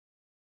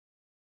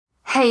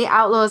Hey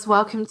Outlaws,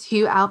 welcome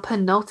to our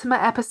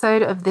penultimate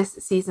episode of this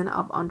season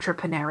of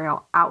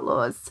Entrepreneurial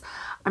Outlaws.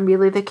 I'm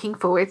really looking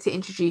forward to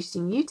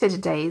introducing you to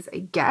today's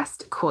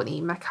guest,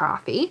 Courtney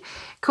McCarthy.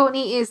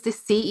 Courtney is the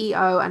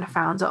CEO and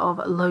founder of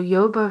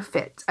Loyobo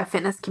Fit, a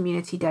fitness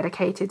community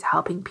dedicated to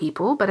helping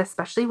people, but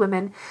especially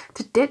women,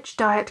 to ditch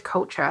diet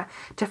culture,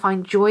 to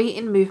find joy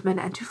in movement,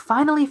 and to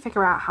finally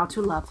figure out how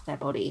to love their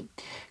body.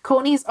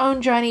 Courtney's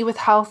own journey with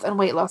health and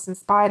weight loss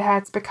inspired her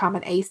to become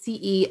an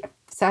ACE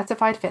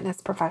certified fitness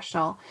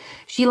professional.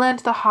 She learned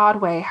the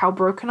hard way how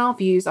broken our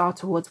views are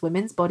towards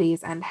women's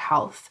bodies and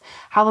health,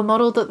 how the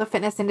model that the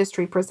fitness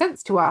industry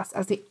presents to us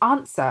as the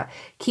answer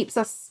keeps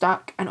us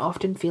stuck and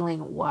often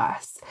feeling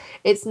worse.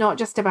 It's not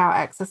just about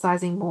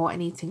exercising more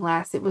and eating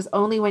less. It was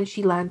only when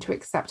she learned to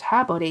accept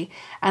her body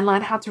and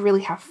learn how to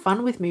really have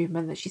fun with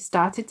movement that she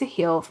started to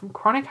heal from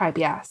chronic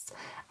IBS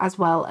as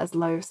well as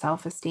low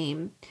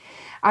self-esteem.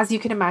 As you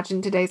can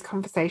imagine, today's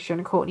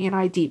conversation, Courtney and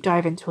I deep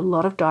dive into a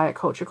lot of diet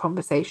culture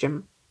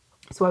conversation.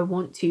 So I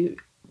want to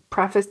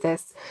preface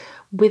this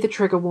with a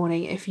trigger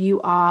warning. If you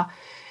are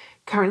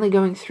currently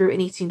going through an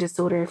eating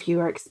disorder, if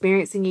you are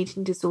experiencing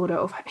eating disorder,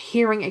 of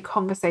hearing a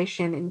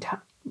conversation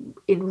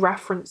in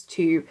reference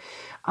to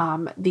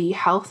the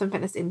health and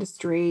fitness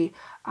industry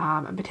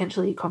and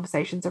potentially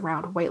conversations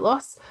around weight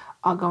loss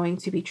are going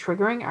to be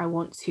triggering, I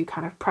want to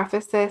kind of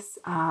preface this,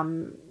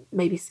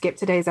 maybe skip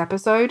today's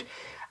episode.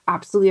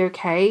 Absolutely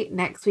okay.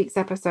 Next week's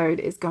episode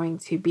is going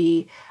to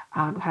be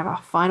kind of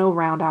our final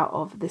round out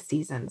of the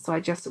season. So I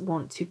just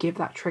want to give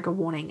that trigger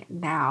warning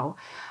now.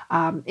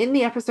 In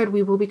the episode,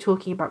 we will be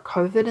talking about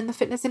COVID in the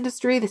fitness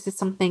industry. This is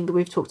something that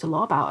we've talked a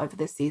lot about over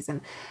this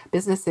season.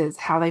 Businesses,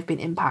 how they've been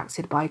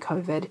impacted by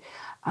COVID.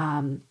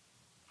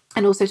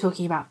 And also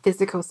talking about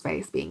physical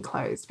space being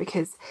closed,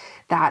 because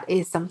that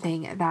is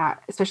something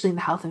that, especially in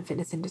the health and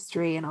fitness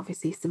industry, and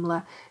obviously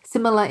similar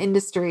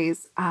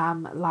industries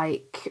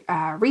like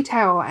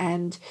retail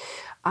and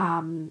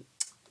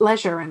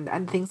leisure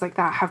and things like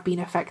that, have been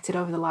affected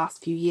over the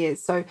last few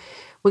years. So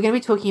we're going to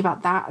be talking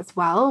about that as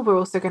well. We're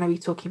also going to be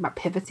talking about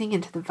pivoting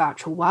into the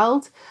virtual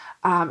world.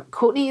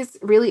 Courtney's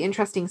really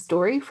interesting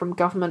story from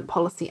government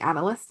policy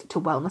analyst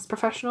to wellness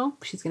professional.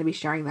 She's going to be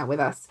sharing that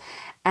with us.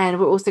 And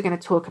we're also going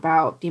to talk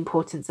about the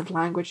importance of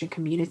language and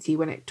community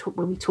when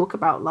we talk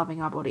about loving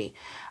our body,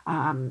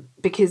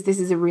 because this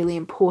is a really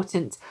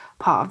important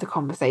part of the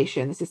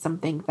conversation. This is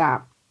something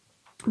that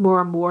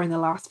more and more in the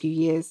last few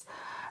years,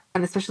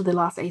 and especially the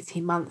last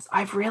 18 months,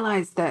 I've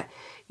realized that,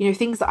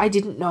 things that I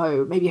didn't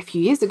know maybe a few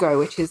years ago,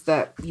 which is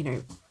that,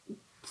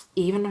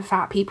 even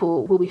fat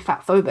people will be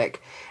fat phobic.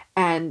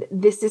 And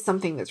this is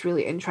something that's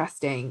really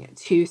interesting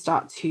to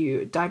start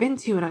to dive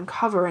into and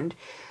uncover. And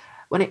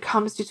when it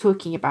comes to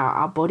talking about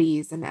our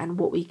bodies and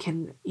what we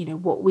can,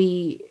 what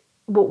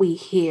we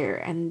hear,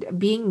 and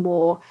being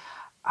more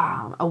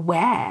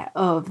aware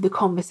of the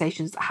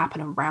conversations that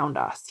happen around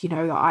us,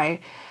 I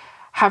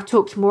have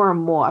talked more and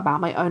more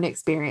about my own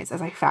experience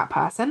as a fat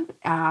person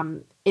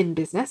in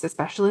business,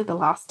 especially the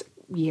last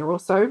year or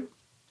so.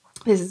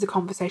 This is a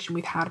conversation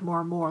we've had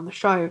more and more on the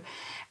show.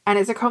 And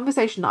it's a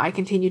conversation that I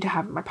continue to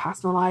have in my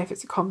personal life.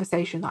 It's a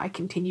conversation that I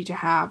continue to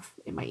have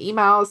in my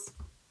emails.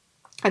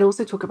 I'd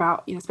also talk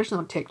about, especially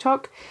on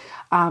TikTok,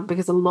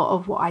 because a lot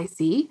of what I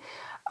see,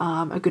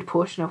 a good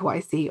portion of what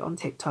I see on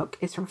TikTok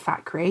is from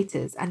fat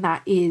creators. And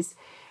that is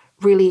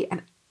really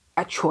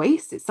a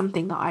choice. It's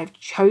something that I've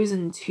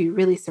chosen to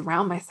really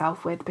surround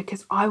myself with,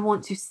 because I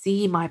want to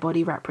see my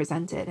body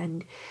represented.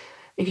 And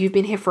if you've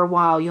been here for a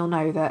while, you'll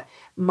know that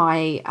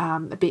my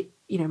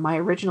my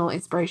original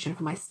inspiration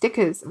for my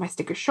stickers, my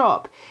sticker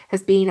shop,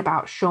 has been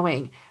about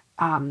showing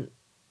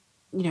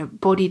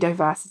body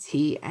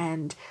diversity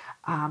and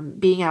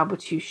being able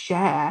to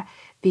share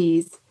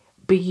these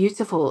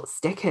beautiful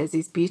stickers,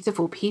 these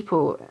beautiful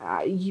people,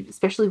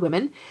 especially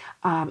women,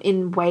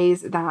 in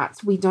ways that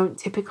we don't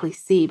typically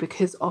see,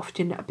 because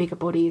often bigger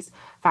bodies,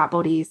 fat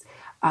bodies,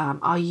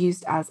 are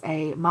used as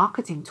a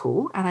marketing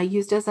tool and are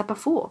used as a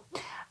before.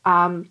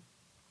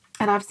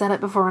 And I've said it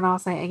before and I'll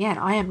say it again,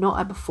 I am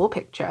not a before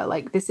picture.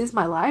 Like, this is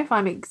my life.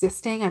 I'm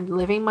existing, I'm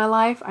living my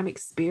life, I'm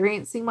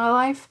experiencing my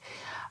life.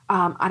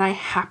 And I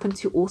happen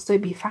to also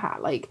be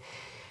fat. Like,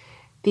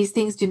 these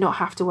things do not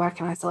have to work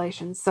in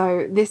isolation.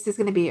 So this is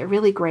going to be a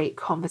really great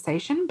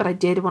conversation, but I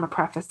did want to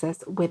preface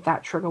this with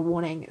that trigger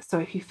warning. So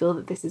if you feel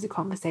that this is a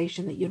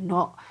conversation that you're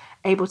not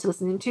able to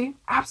listen into,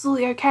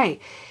 absolutely okay.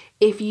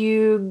 If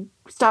you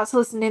start to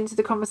listen into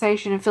the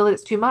conversation and feel that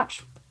it's too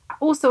much,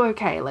 also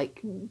okay.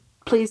 Like,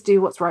 please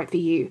do what's right for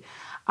you.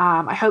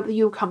 I hope that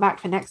you'll come back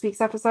for next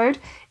week's episode.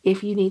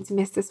 If you need to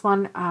miss this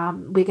one,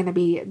 we're going to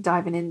be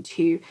diving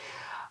into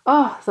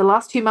the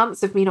last 2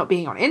 months of me not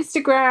being on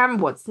Instagram,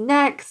 what's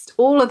next,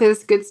 all of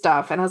this good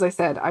stuff. And as I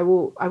said, I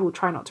will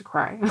try not to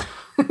cry,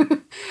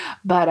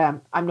 but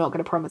I'm not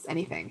going to promise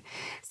anything.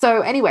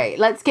 So anyway,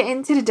 let's get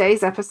into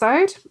today's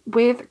episode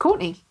with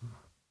Courtney.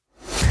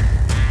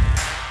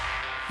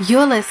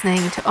 You're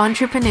listening to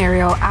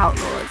Entrepreneurial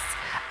Outlaws,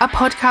 a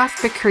podcast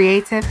for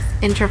creatives,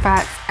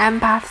 introverts,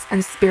 empaths,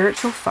 and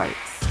spiritual folks.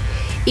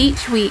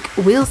 Each week,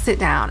 we'll sit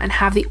down and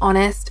have the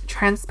honest,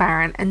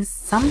 transparent, and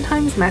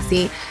sometimes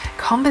messy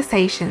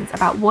conversations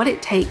about what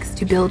it takes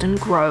to build and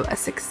grow a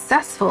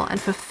successful and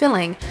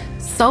fulfilling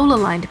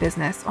soul-aligned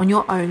business on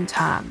your own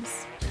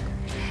terms.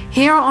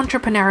 Here at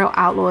Entrepreneurial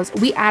Outlaws,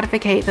 we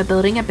advocate for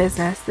building a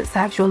business that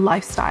serves your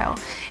lifestyle,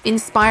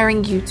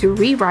 inspiring you to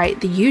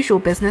rewrite the usual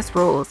business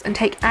rules and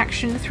take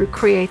action through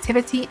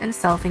creativity and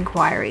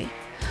self-inquiry.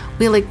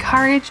 We'll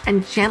encourage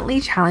and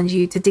gently challenge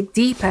you to dig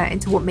deeper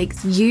into what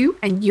makes you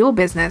and your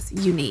business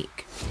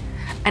unique.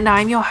 And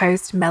I'm your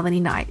host,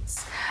 Melanie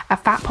Knights, a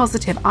fat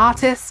positive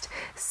artist,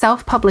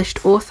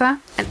 self-published author,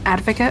 and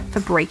advocate for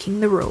breaking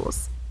the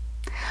rules.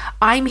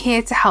 I'm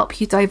here to help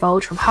you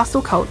divulge from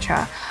hustle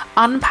culture,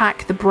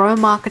 unpack the bro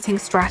marketing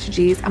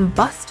strategies, and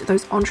bust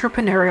those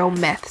entrepreneurial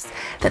myths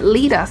that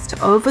lead us to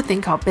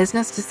overthink our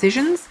business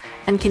decisions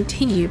and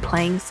continue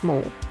playing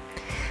small.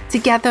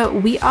 Together,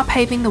 we are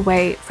paving the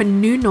way for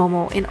new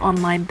normal in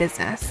online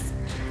business.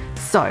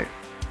 So,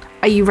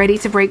 are you ready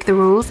to break the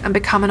rules and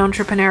become an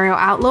entrepreneurial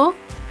outlaw?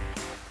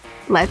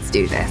 Let's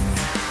do this.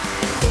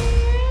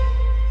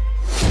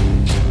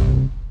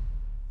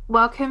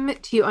 Welcome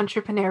to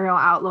Entrepreneurial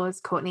Outlaws,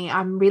 Courtney.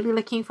 I'm really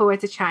looking forward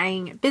to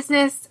chatting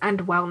business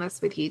and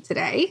wellness with you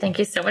today. Thank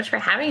you so much for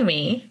having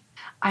me.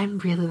 I'm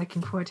really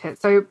looking forward to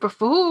it. So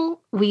before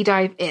we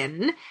dive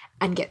in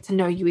and get to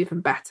know you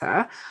even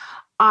better,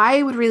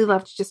 I would really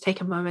love to just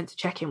take a moment to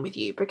check in with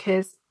you,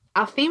 because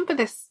our theme for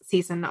this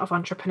season of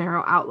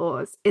Entrepreneurial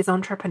Outlaws is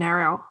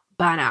entrepreneurial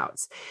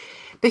burnout.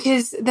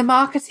 Because the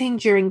marketing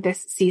during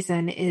this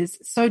season is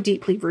so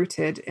deeply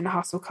rooted in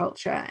hustle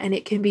culture, and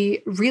it can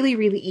be really,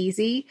 really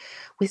easy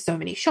with so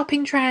many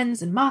shopping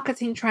trends and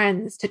marketing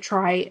trends to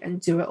try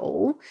and do it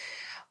all.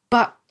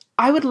 But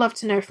I would love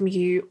to know from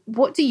you,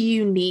 what do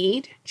you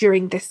need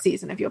during this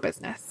season of your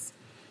business?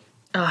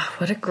 Oh,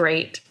 what a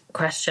great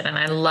question. And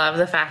I love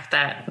the fact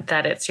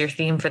that it's your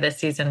theme for this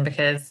season,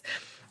 because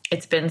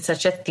it's been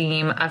such a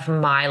theme of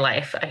my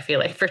life, I feel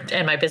like,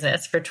 and my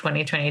business for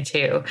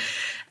 2022.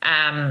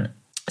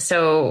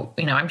 So,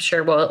 I'm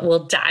sure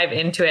we'll dive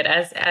into it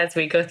as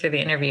we go through the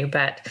interview.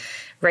 But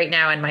right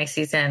now in my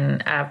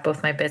season,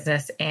 both my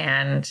business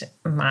and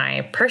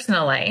my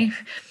personal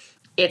life,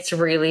 it's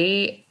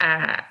really,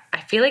 I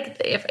feel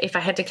like if I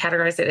had to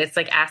categorize it, it's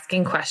like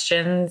asking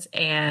questions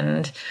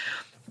and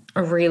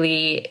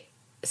really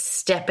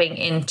stepping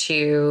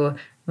into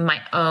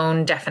my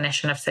own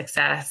definition of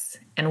success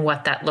and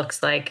what that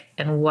looks like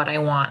and what I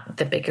want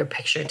the bigger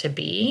picture to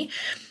be.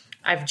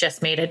 I've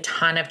just made a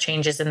ton of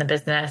changes in the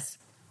business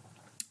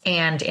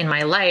and in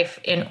my life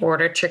in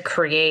order to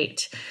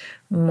create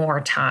more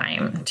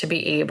time, to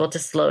be able to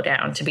slow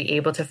down, to be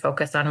able to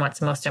focus on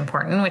what's most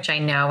important, which I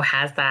know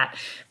has that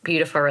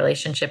beautiful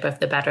relationship of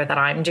the better that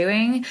I'm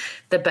doing,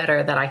 the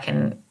better that I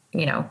can,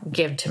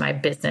 give to my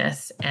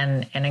business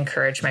and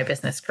encourage my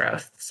business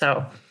growth.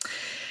 So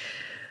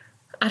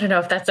I don't know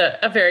if that's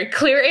a very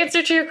clear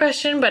answer to your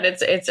question, but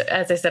it's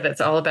as I said,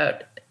 it's all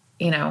about,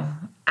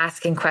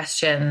 asking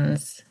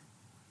questions,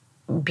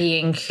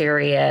 being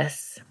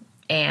curious,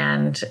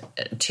 and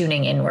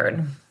tuning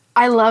inward.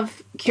 I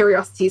love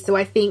curiosity. So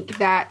I think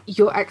that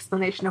your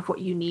explanation of what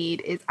you need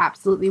is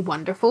absolutely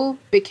wonderful,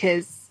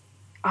 because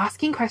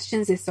asking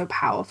questions is so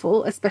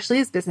powerful, especially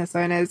as business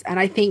owners. And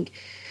I think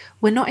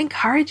we're not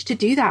encouraged to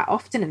do that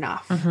often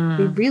enough. Mm-hmm.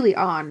 We really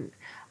aren't.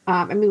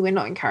 We're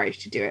not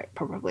encouraged to do it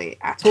probably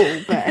at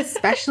all, but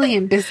especially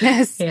in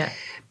business,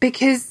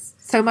 because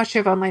so much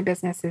of online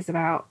business is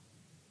about,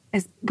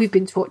 as we've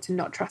been taught to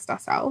not trust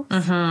ourselves.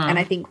 Mm-hmm. And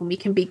I think when we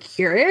can be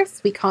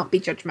curious, we can't be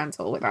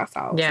judgmental with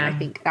ourselves. Yeah. And I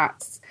think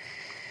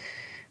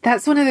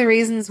that's one of the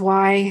reasons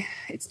why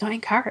it's not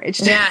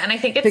encouraged. Yeah. And I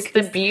think it's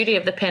the beauty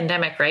of the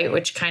pandemic, right?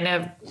 Which kind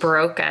of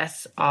broke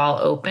us all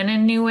open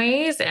in new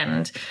ways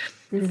and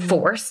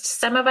forced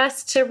some of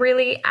us to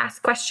really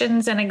ask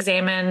questions and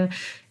examine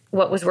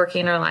what was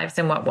working in our lives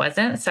and what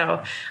wasn't.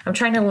 So I'm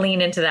trying to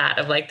lean into that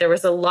of like, there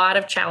was a lot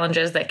of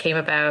challenges that came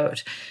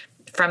about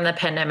from the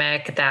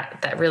pandemic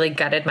that really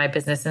gutted my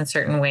business in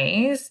certain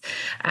ways.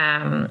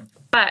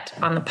 But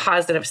on the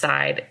positive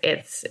side,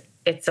 it's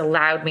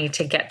allowed me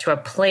to get to a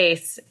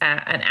place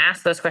and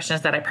ask those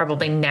questions that I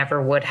probably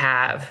never would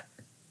have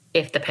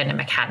if the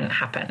pandemic hadn't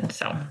happened.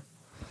 So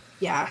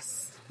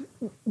yes,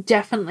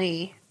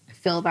 definitely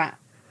feel that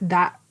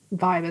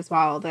vibe as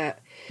well, that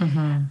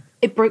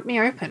it broke me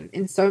open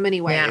in so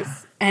many ways. Yeah.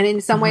 And in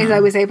some ways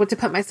I was able to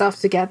put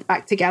myself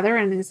back together.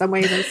 And in some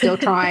ways I'm still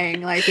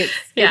trying. Like it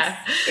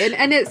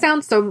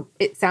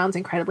sounds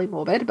incredibly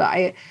morbid,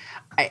 but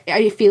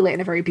I feel it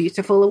in a very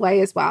beautiful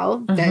way as well.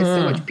 There's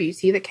so much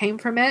beauty that came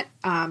from it.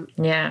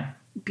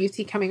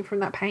 Beauty coming from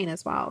that pain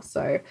as well.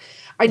 So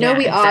I know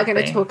we are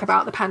going to talk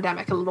about the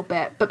pandemic a little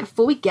bit, but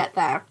before we get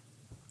there,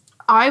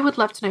 I would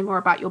love to know more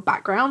about your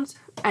background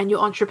and your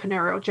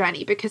entrepreneurial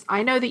journey, because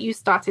I know that you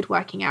started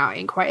working out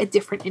in quite a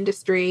different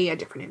industry, a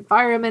different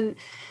environment,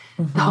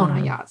 the whole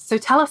nine yards. So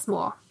tell us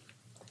more.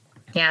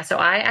 Yeah, so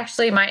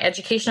my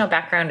educational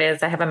background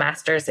is I have a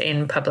master's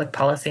in public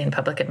policy and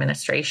public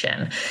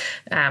administration,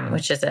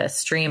 which is a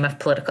stream of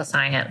political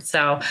science.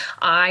 So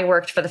I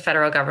worked for the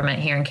federal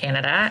government here in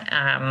Canada.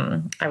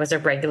 I was a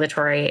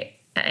regulatory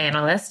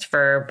analyst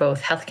for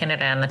both Health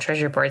Canada and the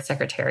Treasury Board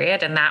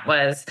Secretariat. And that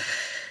was,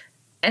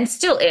 and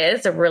still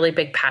is, a really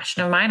big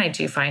passion of mine. I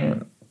do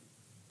find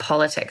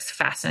politics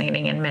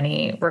fascinating in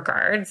many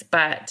regards,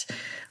 but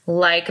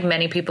like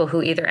many people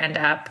who either end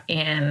up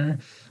in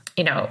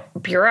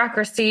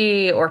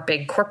bureaucracy or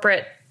big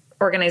corporate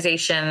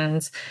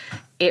organizations,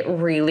 it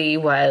really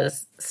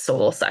was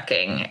soul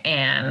sucking.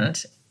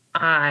 And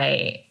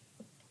I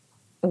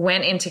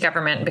went into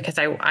government because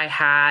I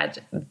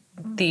had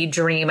the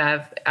dream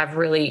of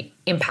really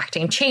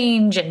impacting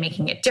change and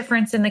making a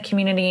difference in the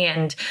community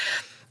and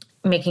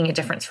making a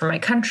difference for my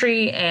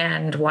country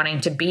and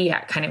wanting to be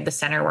at kind of the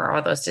center where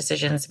all those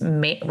decisions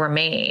were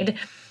made.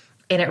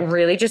 And it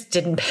really just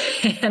didn't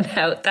pan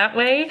out that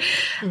way.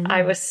 Mm-hmm.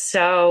 I was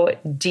so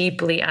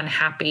deeply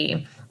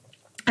unhappy.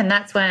 And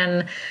that's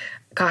when,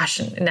 gosh,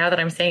 now that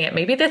I'm saying it,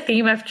 maybe the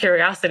theme of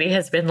curiosity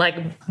has been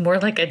like more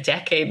like a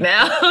decade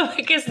now,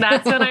 because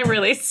that's when I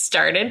really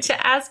started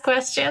to ask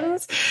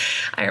questions.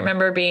 I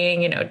remember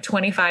being,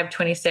 25,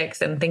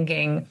 26 and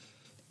thinking,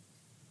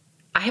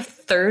 I have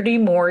 30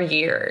 more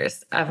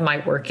years of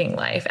my working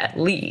life at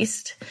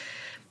least.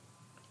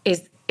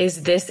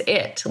 Is this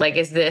it? Like,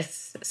 is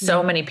this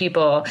so many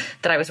people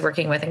that I was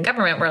working with in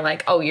government were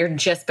like, oh, you're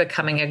just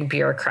becoming a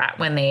bureaucrat,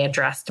 when they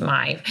addressed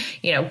my,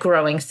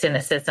 growing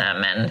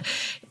cynicism and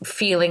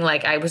feeling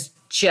like I was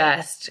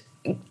just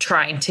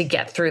trying to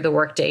get through the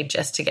workday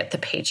just to get the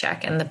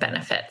paycheck and the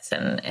benefits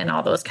and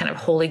all those kind of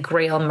holy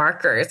grail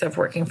markers of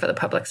working for the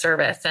public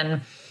service.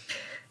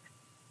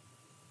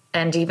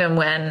 And even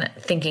when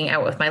thinking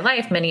out with my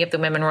life, many of the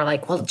women were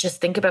like, well,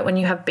 just think about when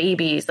you have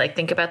babies, like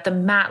think about the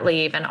mat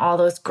leave and all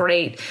those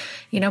great,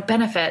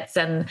 benefits.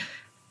 And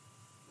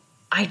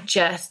I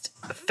just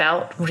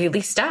felt really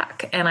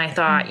stuck. And I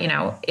thought,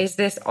 is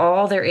this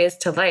all there is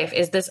to life?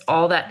 Is this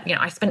all that,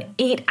 I spend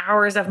 8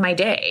 hours of my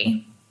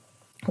day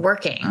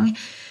working.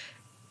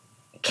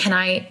 Can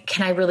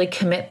I really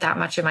commit that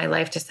much of my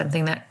life to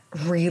something that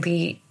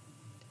really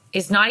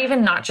is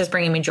not just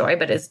bringing me joy,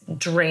 but is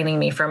draining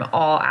me from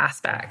all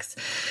aspects?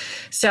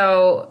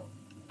 So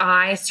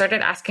I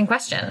started asking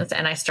questions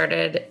and I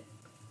started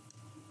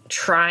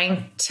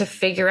trying to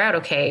figure out,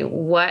 okay,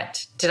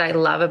 what did I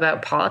love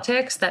about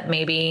politics that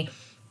maybe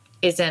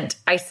isn't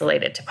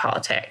isolated to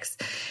politics?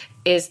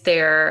 Is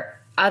there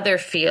other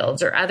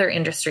fields or other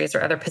industries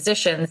or other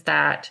positions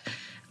that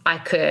I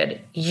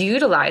could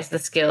utilize the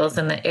skills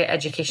and the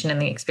education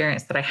and the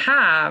experience that I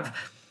have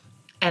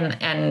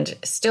and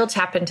still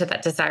tap into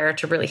that desire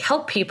to really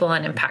help people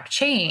and impact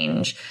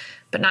change,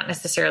 but not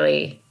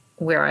necessarily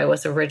where I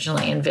was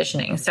originally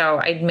envisioning. So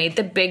I made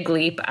the big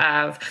leap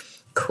of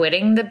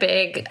quitting the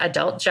big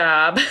adult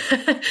job.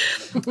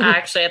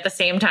 Actually, at the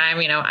same time,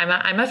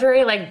 I'm a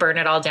very like burn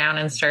it all down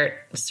and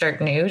start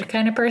new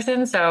kind of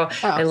person. So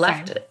I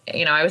left,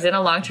 I was in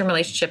a long-term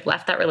relationship,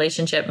 left that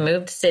relationship,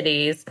 moved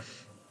cities,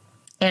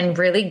 and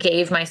really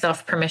gave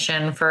myself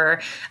permission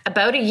for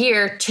about a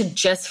year to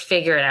just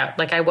figure it out.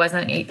 Like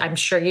I'm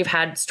sure you've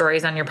had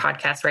stories on your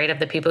podcast, right? Of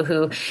the people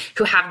who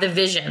have the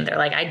vision. They're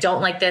like, I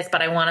don't like this,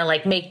 but I want to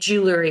like make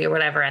jewelry or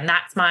whatever. And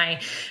that's my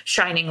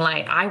shining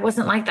light. I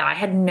wasn't like that. I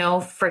had no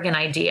friggin'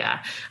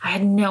 idea. I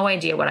had no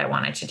idea what I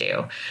wanted to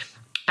do.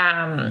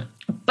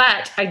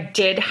 But I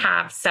did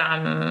have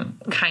some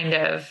kind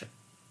of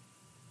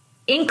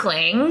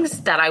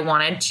inklings that I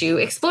wanted to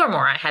explore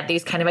more. I had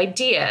these kind of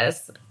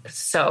ideas.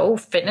 So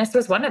fitness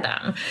was one of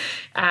them.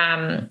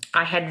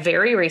 I had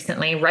very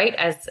recently, right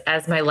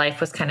as my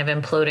life was kind of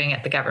imploding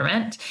at the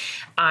government,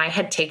 I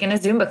had taken a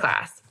Zumba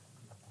class.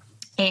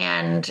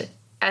 And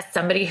as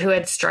somebody who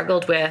had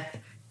struggled with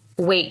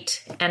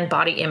weight and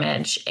body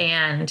image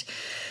and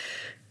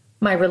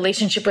my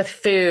relationship with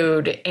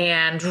food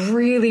and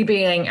really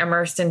being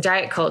immersed in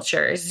diet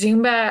culture,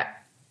 Zumba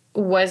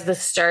was the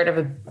start of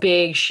a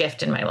big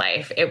shift in my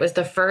life. It was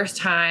the first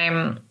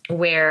time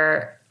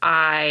where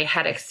I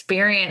had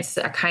experienced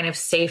a kind of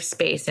safe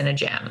space in a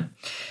gym,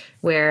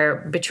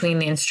 where between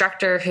the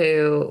instructor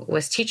who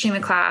was teaching the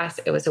class,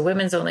 it was a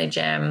women's only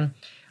gym,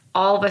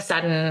 all of a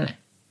sudden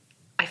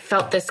I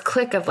felt this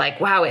click of like,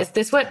 wow, is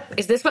this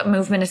what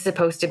movement is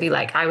supposed to be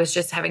like? I was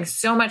just having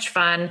so much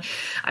fun.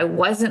 I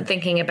wasn't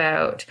thinking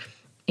about,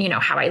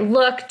 how I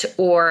looked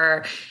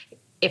or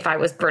if I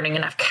was burning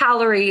enough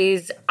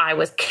calories. I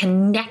was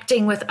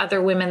connecting with other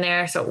women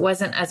there. So it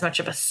wasn't as much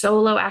of a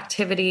solo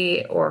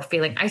activity or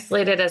feeling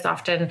isolated as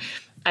often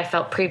I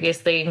felt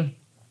previously.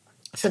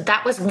 So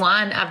that was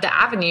one of the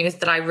avenues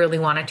that I really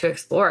wanted to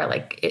explore.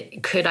 Like,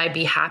 could I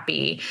be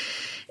happy?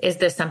 Is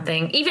this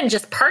something, even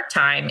just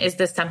part-time, is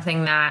this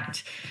something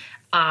that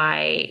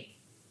I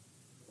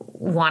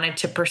wanted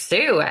to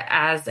pursue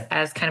as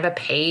kind of a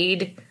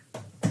paid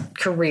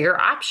career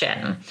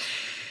option?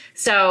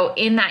 So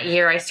in that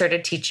year, I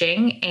started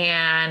teaching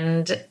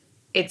and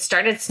it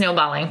started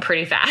snowballing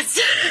pretty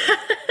fast.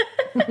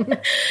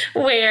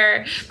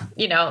 Where,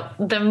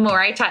 the more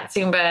I taught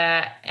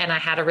Zumba and I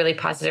had a really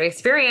positive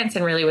experience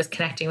and really was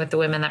connecting with the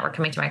women that were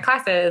coming to my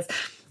classes,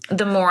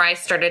 the more I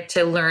started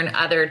to learn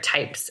other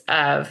types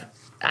of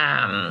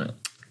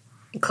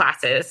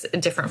classes,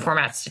 different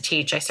formats to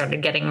teach. I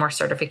started getting more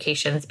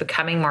certifications,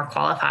 becoming more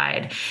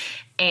qualified,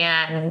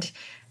 and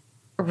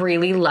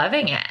really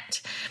loving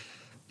it.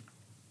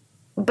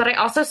 But I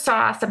also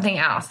saw something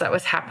else that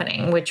was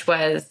happening, which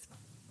was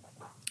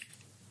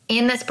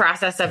in this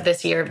process of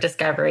this year of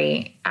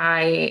discovery,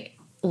 I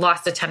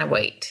lost a ton of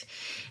weight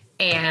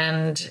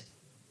and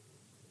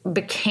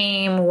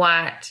became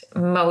what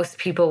most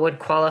people would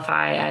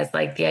qualify as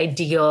like the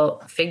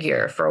ideal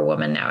figure for a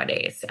woman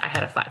nowadays. I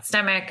had a flat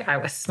stomach. I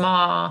was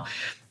small.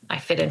 I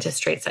fit into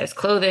straight size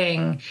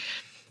clothing.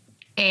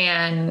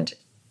 And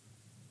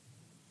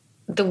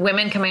the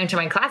women coming into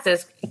my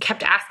classes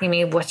kept asking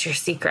me, what's your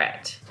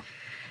secret?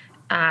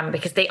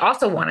 Because they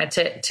also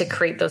wanted to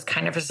create those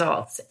kind of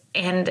results.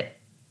 And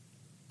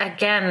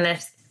again,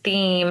 this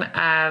theme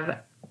of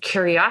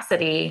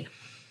curiosity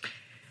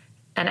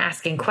and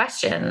asking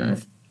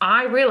questions,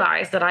 I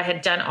realized that I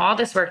had done all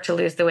this work to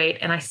lose the weight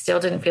and I still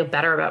didn't feel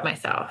better about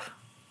myself.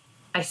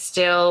 I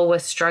still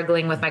was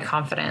struggling with my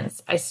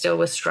confidence. I still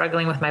was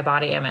struggling with my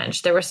body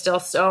image. There was still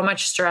so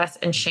much stress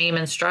and shame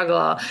and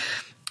struggle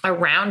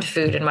around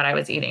food and what I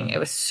was eating. It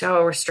was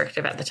so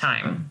restrictive at the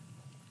time.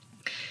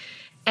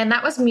 And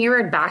that was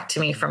mirrored back to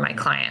me from my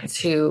clients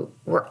who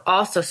were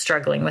also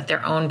struggling with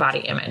their own body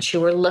image, who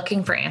were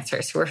looking for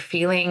answers, who were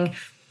feeling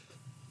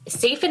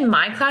safe in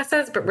my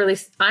classes, but really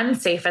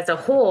unsafe as a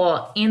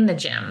whole in the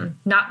gym,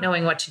 not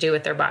knowing what to do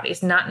with their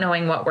bodies, not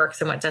knowing what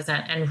works and what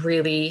doesn't, and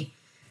really,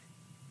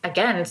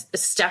 again,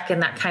 stuck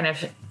in that kind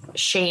of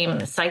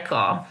shame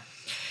cycle.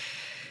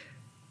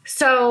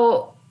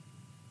 So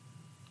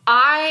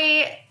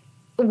I,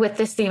 with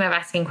this theme of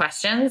asking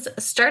questions,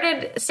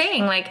 started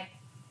saying, like,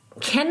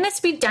 can this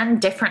be done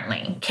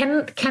differently?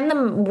 Can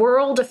the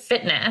world of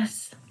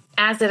fitness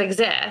as it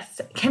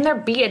exists, can there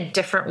be a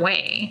different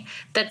way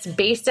that's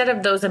based out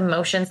of those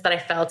emotions that I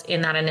felt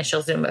in that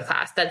initial Zumba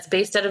class, that's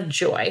based out of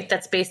joy,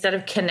 that's based out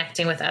of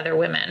connecting with other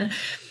women?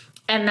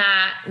 And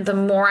that the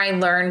more I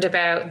learned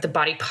about the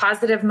body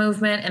positive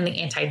movement and the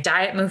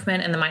anti-diet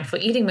movement and the mindful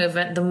eating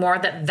movement, the more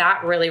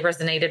that really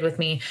resonated with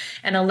me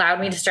and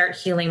allowed me to start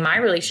healing my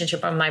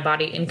relationship with my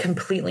body in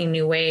completely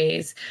new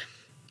ways.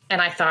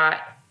 And I thought,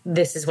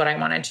 this is what I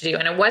wanted to do.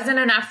 And it wasn't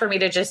enough for me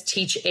to just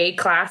teach a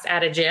class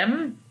at a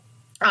gym.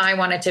 I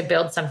wanted to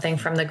build something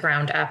from the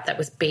ground up that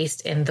was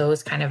based in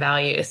those kind of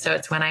values. So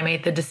it's when I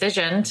made the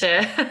decision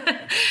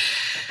to,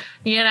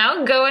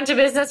 go into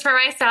business for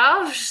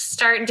myself,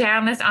 start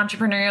down this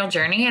entrepreneurial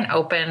journey and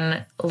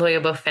open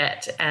Loyabo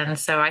Fit. And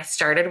so I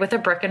started with a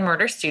brick and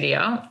mortar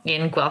studio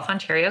in Guelph,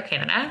 Ontario,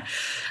 Canada,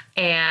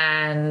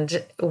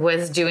 and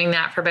was doing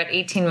that for about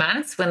 18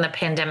 months when the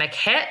pandemic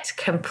hit,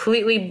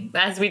 completely,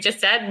 as we just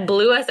said,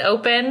 blew us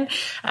open.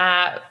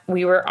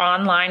 We were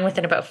online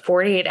within about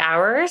 48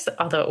 hours,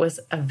 although it was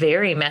a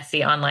very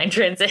messy online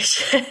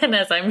transition,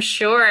 as I'm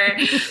sure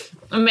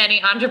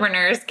many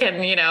entrepreneurs can,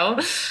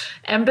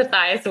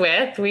 empathize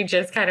with. We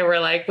just kind of were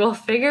like, we'll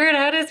figure it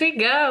out as we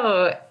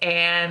go.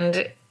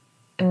 And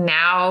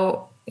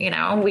now,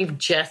 we've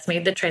just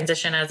made the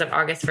transition as of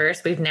August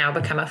 1st. We've now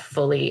become a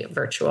fully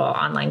virtual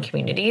online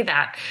community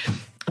that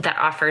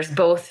offers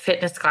both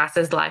fitness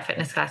classes, live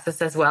fitness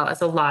classes, as well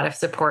as a lot of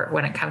support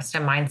when it comes to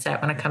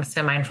mindset, when it comes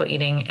to mindful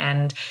eating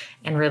and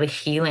really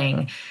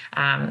healing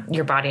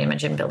your body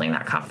image and building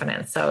that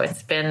confidence. So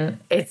it's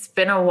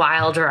been a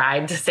wild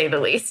ride, to say the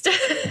least.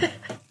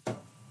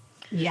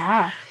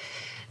 Yeah.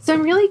 So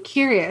I'm really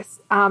curious,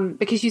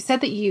 because you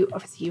said that you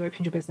opened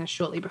your business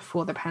shortly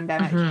before the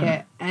pandemic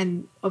hit,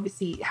 and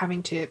obviously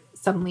having to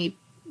suddenly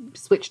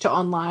switch to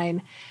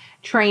online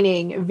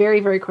training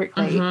very, very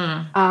quickly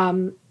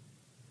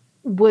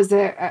was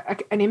an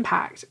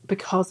impact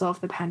because of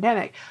the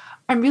pandemic.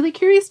 I'm really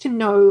curious to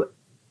know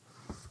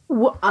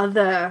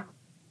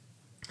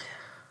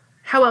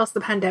how else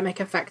the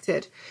pandemic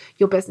affected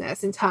your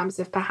business in terms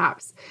of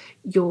perhaps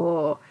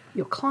your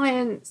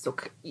clients or,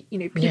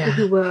 people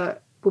who were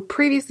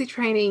previously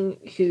training,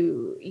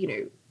 who,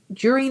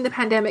 during the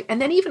pandemic, and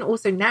then even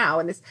also now,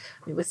 and this,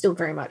 we're still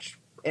very much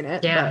in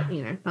it, but,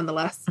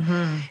 nonetheless,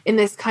 in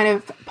this kind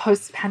of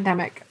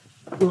post-pandemic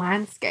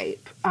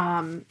landscape,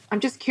 I'm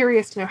just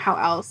curious to know how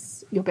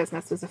else your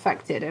business was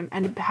affected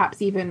and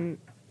perhaps even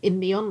in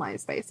the online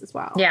space as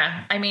well.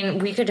 Yeah. I mean,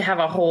 we could have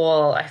a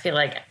whole, I feel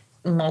like,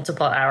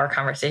 multiple hour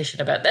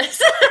conversation about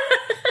this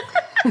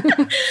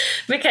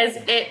because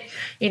it,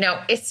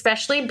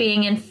 especially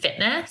being in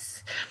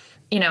fitness,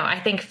 I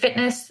think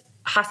fitness,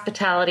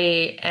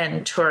 hospitality,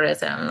 and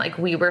tourism, like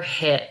we were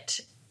hit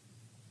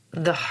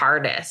the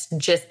hardest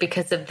just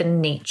because of the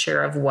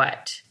nature of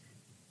what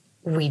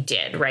we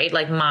did, right?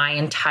 Like my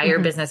entire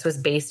business was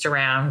based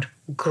around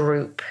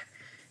group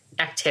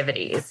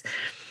activities,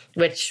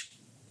 which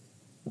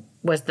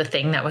was the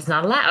thing that was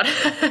not allowed.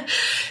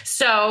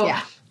 So,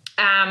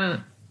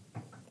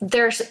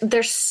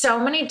 there's so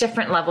many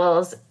different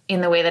levels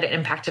in the way that it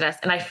impacted us.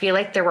 And I feel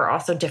like there were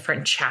also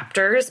different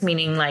chapters,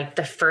 meaning like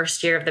the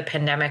first year of the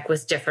pandemic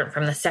was different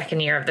from the second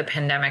year of the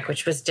pandemic,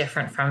 which was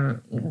different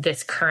from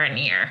this current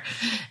year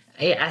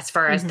as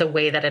far as the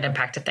way that it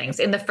impacted things.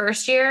 In the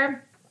first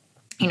year,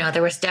 you know,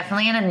 there was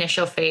definitely an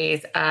initial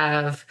phase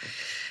of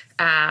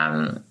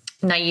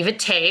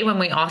naivete when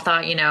we all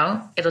thought, you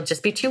know, it'll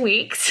just be 2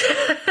 weeks.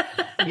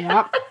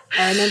 Yep.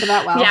 I remember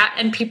that well. Yeah.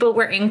 And people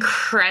were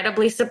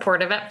incredibly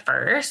supportive at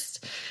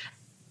first.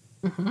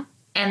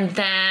 And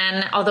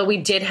then, although we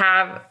did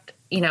have,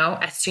 you know,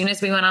 as soon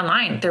as we went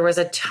online, there was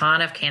a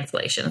ton of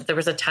cancellations. There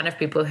was a ton of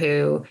people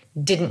who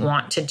didn't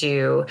want to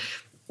do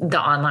the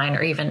online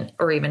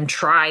or even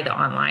try the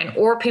online,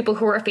 or people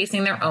who were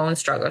facing their own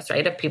struggles,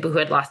 right? Of people who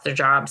had lost their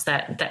jobs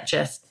that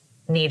just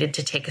needed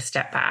to take a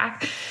step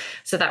back.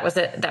 So that was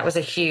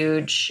a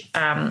huge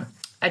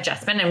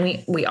adjustment.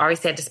 And we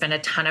obviously had to spend a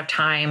ton of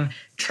time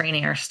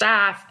training our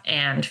staff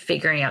and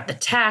figuring out the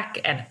tech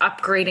and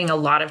upgrading a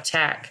lot of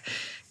tech.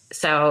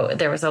 So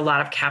there was a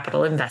lot of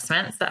capital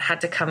investments that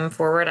had to come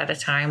forward at a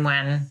time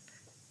when,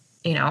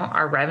 you know,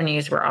 our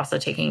revenues were also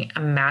taking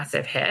a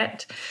massive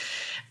hit.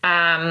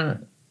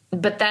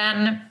 But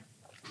then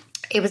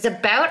it was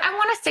about, I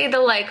want to say,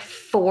 the like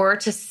 4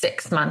 to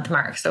 6 month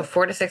mark. So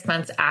 4 to 6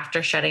 months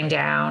after shutting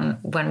down,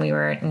 when we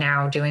were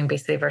now doing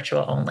basically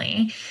virtual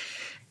only,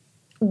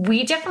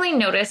 we definitely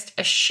noticed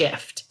a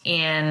shift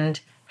in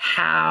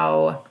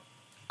how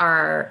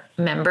our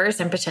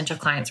members and potential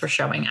clients were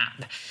showing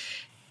up.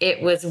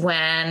 It was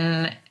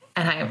when,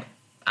 and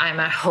I'm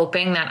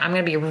hoping that I'm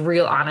going to be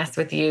real honest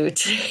with you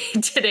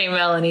today,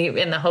 Melanie,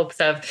 in the hopes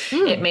of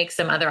it makes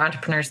some other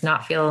entrepreneurs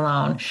not feel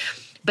alone.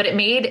 But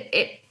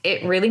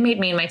it really made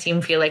me and my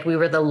team feel like we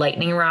were the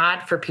lightning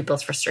rod for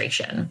people's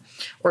frustration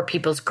or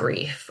people's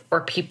grief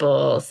or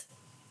people's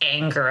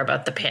anger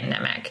about the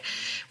pandemic,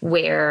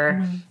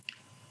 where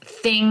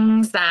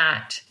things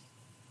that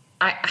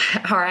I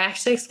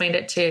actually explained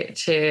it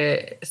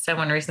to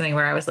someone recently,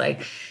 where I was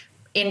like,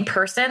 in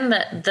person,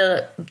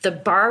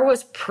 the bar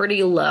was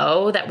pretty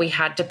low that we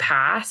had to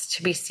pass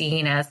to be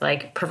seen as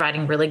like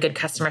providing really good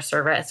customer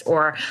service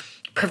or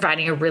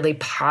providing a really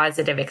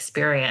positive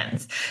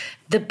experience.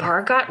 The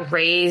bar got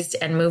raised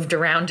and moved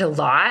around a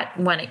lot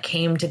when it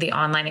came to the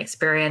online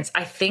experience.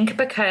 I think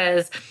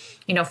because,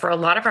 you know, for a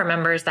lot of our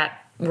members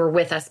that were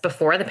with us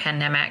before the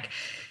pandemic,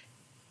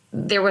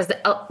 there was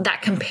that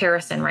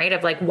comparison, right?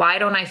 Of like, why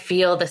don't I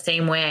feel the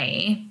same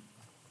way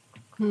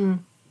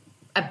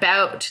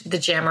about the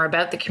gym or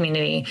about the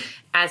community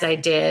as I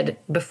did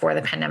before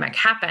the pandemic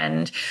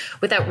happened,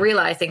 without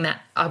realizing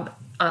that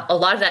a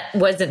lot of that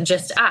wasn't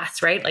just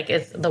us, right? Like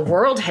the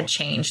world had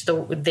changed,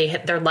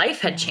 their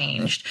life had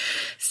changed.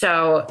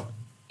 So,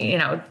 you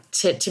know,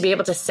 to be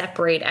able to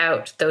separate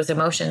out those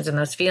emotions and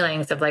those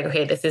feelings of like,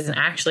 okay, this isn't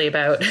actually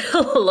about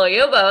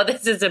Loyobo,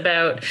 this is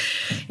about,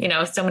 you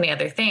know, so many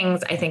other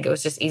things. I think it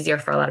was just easier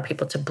for a lot of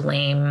people to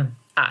blame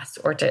us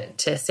or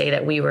to say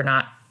that we were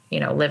not, you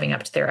know, living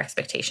up to their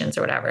expectations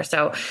or whatever.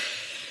 So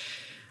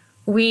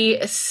we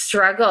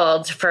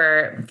struggled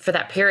for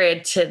that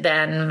period to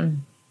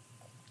then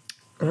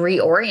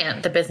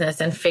reorient the business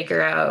and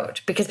figure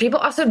out, because people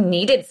also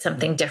needed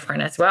something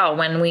different as well.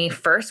 When we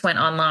first went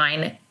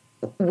online,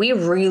 we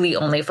really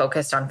only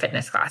focused on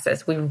fitness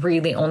classes. We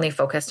really only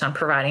focused on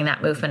providing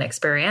that movement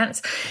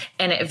experience.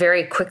 And it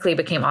very quickly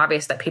became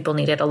obvious that people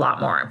needed a lot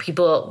more.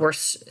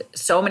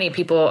 So many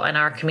people and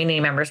our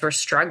community members were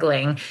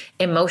struggling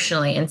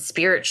emotionally and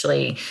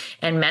spiritually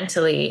and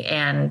mentally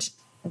and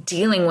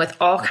dealing with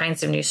all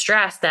kinds of new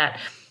stress, that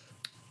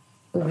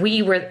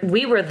we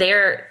were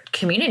their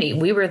community.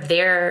 We were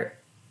their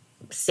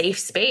safe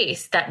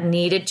space that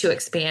needed to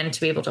expand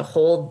to be able to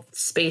hold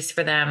space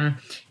for them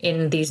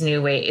in these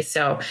new ways.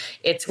 So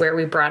it's where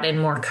we brought in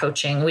more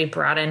coaching. We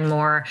brought in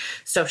more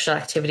social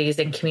activities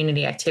and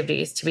community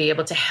activities to be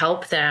able to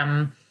help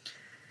them,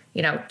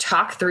 you know,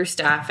 talk through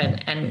stuff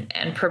and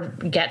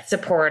get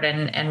support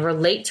and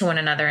relate to one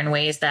another in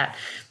ways that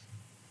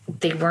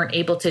they weren't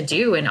able to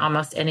do in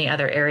almost any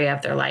other area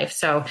of their life.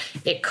 So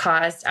it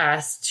caused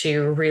us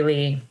to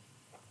really,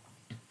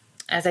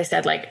 as I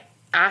said, like,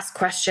 ask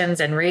questions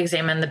and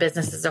re-examine the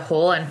business as a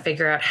whole and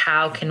figure out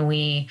how can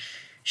we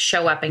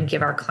show up and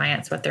give our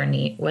clients what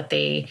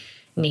they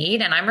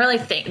need. And I'm really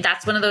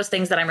that's one of those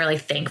things that I'm really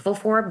thankful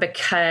for,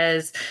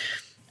 because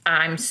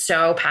I'm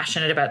so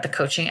passionate about the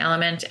coaching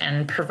element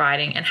and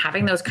providing and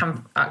having those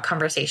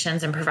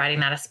conversations and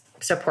providing that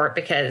support,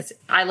 because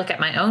I look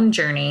at my own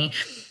journey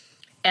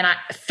and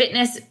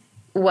fitness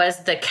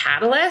was the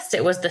catalyst.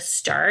 It was the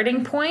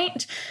starting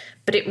point.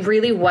 But it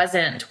really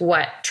wasn't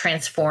what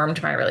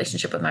transformed my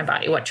relationship with my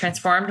body. What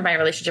transformed my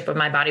relationship with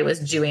my body was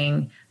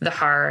doing the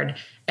hard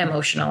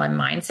emotional and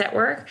mindset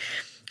work.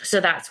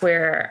 So that's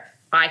where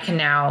I can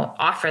now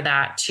offer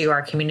that to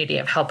our community,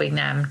 of helping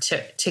them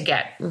to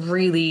get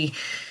really,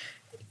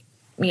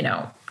 you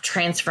know,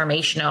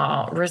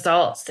 transformational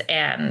results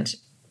and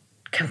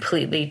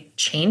completely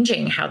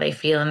changing how they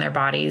feel in their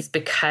bodies,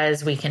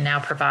 because we can now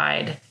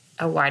provide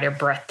a wider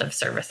breadth of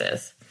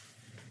services.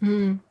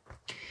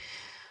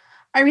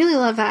 I really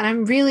love that. And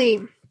I'm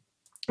really,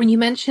 when you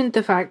mentioned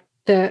the fact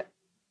that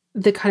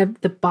the kind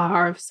of the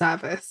bar of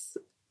service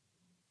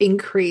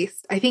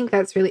increased, I think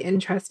that's really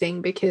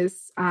interesting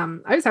because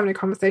I was having a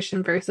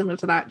conversation very similar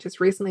to that just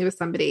recently with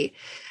somebody,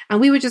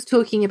 and we were just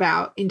talking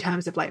about in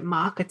terms of like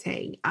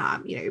marketing,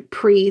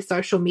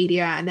 pre-social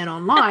media and then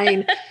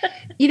online,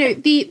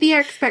 the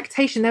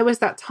expectation. There was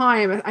that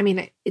time, I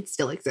mean, it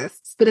still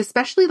exists, but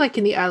especially like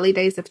in the early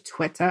days of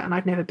Twitter, and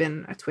I've never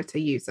been a Twitter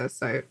user,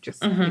 so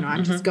just,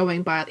 I'm just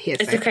going by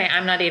hearsay. It's okay,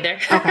 I'm not either.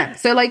 Okay,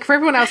 so like for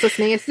everyone else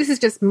listening, this is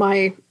just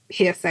my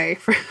hearsay,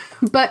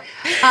 but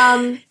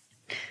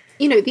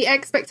the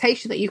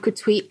expectation that you could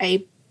tweet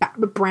a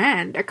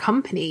brand, a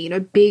company,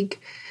 big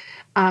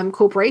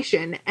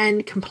corporation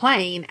and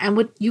complain,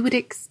 and you would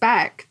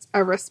expect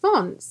a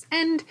response.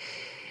 And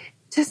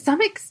to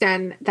some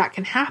extent that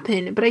can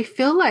happen. But I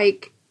feel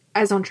like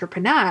as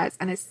entrepreneurs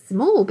and as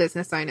small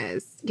business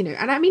owners,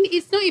 and I mean,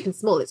 it's not even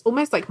small, it's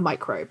almost like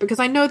micro, because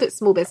I know that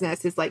small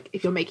business is like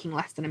if you're making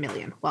less than $1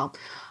 million. Well,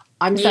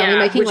 I'm certainly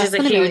making less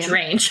than $1 million. Which is a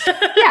huge range.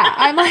 Yeah,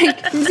 I'm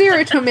like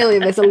 0 to $1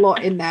 million. There's a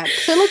lot in there.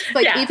 So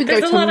let's even go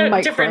to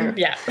micro.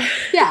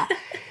 Yeah.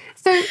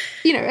 So,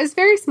 as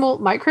very small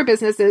micro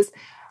businesses,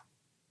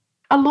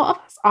 a lot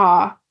of us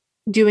are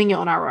doing it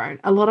on our own.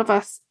 A lot of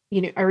us,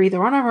 are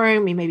either on our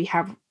own. We maybe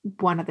have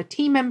one other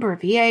team member, a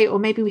VA, or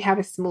maybe we have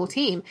a small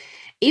team.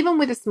 Even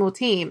with a small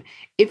team,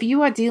 if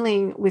you are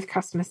dealing with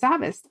customer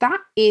service,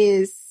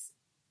 it's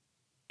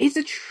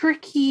a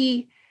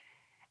tricky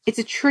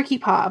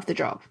part of the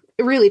job.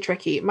 Really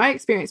tricky. My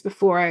experience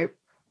before I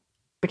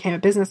became a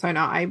business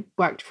owner, I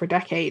worked for a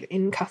decade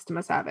in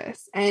customer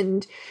service,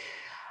 and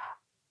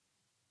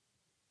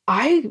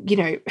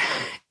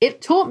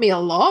it taught me a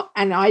lot,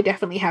 and I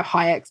definitely have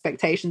high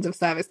expectations of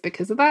service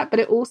because of that, but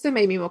it also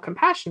made me more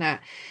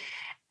compassionate.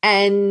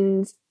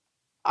 And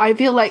I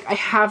feel like I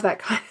have that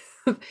kind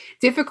of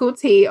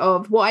difficulty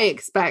of what I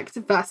expect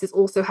versus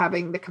also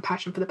having the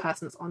compassion for the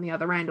person that's on the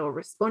other end or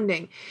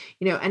responding,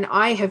 and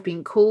I have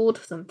been called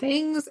some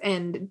things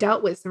and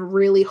dealt with some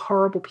really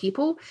horrible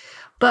people.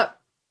 But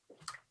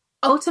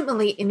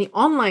ultimately in the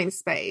online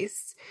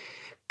space,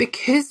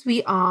 because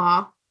we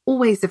are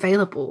always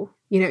available,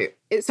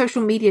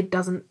 social media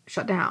doesn't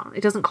shut down.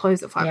 It doesn't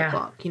close at 5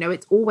 o'clock.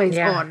 It's always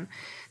on.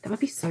 That would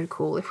be so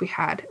cool if we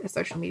had a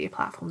social media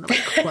platform that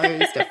like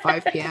closed at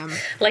 5 p.m.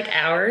 Like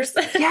hours?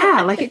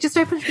 Yeah, like it just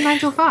opens from 9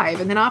 till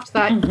 5. And then after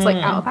that, it's like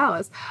out of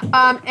hours.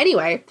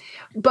 Anyway,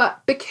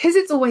 but because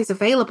it's always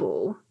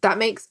available, that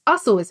makes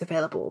us always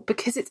available.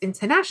 Because it's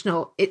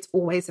international, it's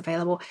always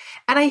available.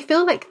 And I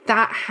feel like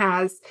that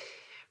has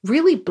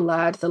really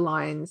blurred the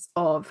lines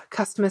of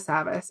customer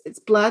service. It's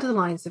blurred the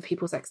lines of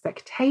people's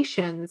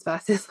expectations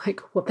versus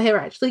like what they're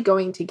actually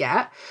going to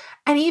get.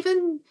 And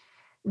even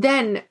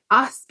then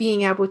us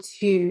being able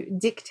to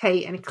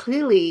dictate and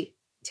clearly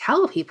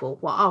tell people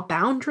what our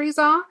boundaries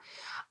are.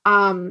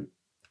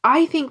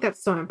 I think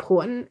that's so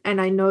important.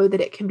 And I know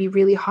that it can be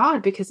really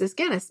hard because,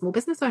 again, as small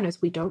business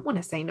owners, we don't want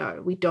to say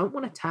no. We don't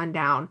want to turn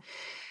down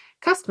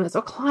customers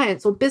or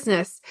clients or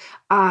business,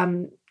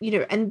 and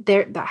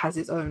that has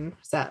its own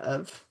set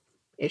of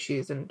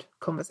issues and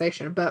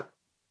conversation. But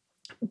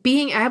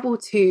being able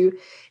to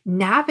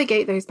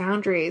navigate those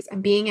boundaries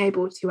and being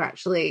able to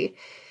actually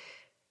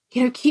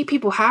keep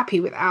people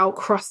happy without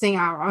crossing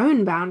our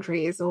own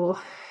boundaries or,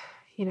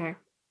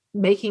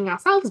 making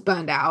ourselves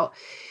burned out.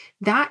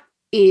 That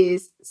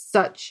is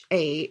such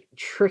a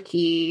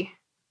tricky,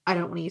 I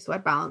don't want to use the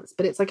word balance,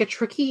 but it's like a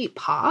tricky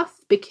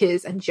path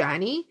and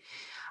journey.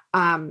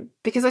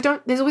 Because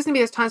there's always going to be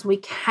those times when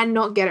we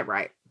cannot get it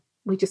right.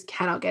 We just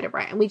cannot get it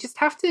right. And we just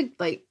have to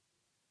like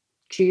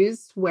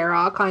choose where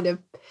our kind of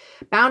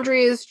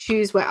boundary is,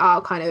 choose where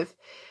our kind of,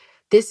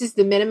 this is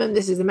the minimum,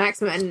 this is the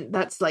maximum, and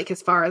that's like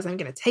as far as I'm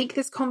going to take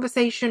this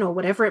conversation or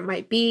whatever it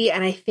might be.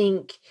 And I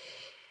think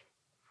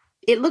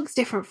it looks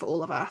different for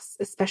all of us,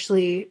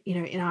 especially,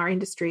 in our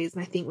industries.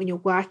 And I think when you're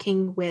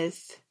working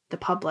with the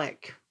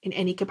public in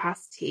any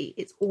capacity,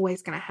 it's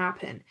always going to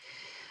happen.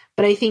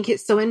 But I think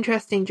it's so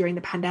interesting during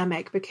the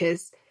pandemic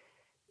because,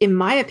 in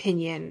my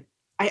opinion,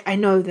 I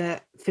know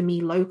that for me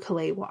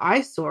locally, what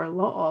I saw a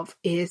lot of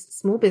is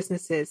small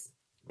businesses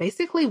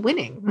basically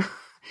winning.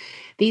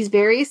 These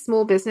very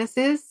small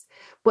businesses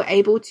were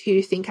able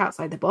to think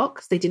outside the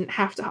box. They didn't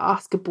have to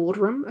ask a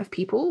boardroom of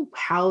people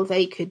how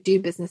they could do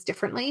business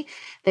differently.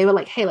 They were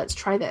like, hey, let's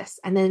try this.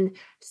 And then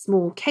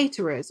small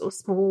caterers or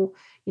small,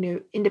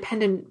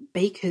 independent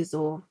bakers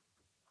or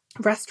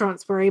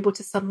restaurants were able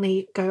to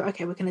suddenly go,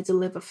 okay, we're going to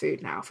deliver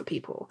food now for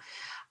people.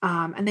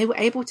 And they were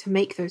able to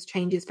make those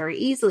changes very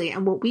easily.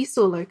 And what we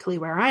saw locally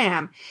where I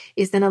am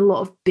is then a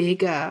lot of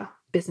bigger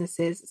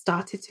businesses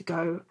started to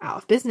go out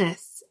of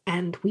business,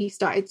 and we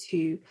started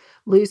to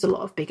lose a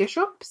lot of bigger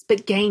shops,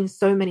 but gain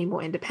so many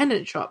more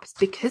independent shops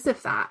because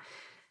of that.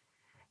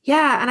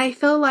 Yeah. And I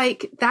feel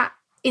like that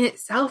in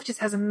itself just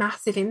has a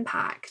massive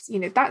impact. You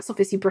know, that's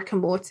obviously brick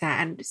and mortar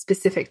and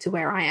specific to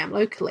where I am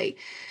locally.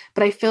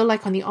 But I feel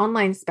like on the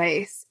online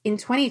space in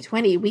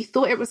 2020, we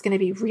thought it was going to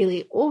be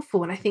really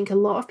awful. And I think a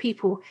lot of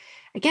people,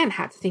 again,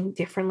 had to think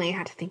differently,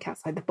 had to think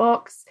outside the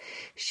box,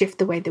 shift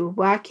the way they were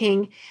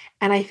working.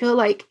 And I feel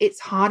like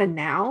it's harder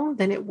now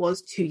than it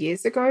was 2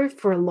 years ago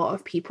for a lot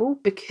of people,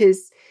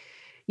 because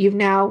you've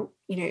now,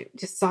 you know,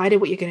 decided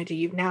what you're going to do.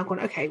 You've now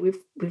gone, okay, we've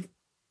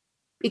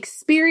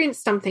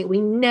experienced something we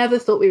never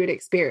thought we would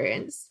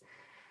experience,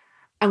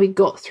 and we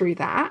got through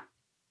that.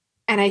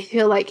 And I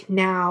feel like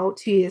now,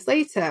 2 years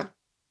later,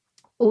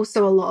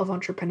 also a lot of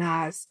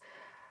entrepreneurs,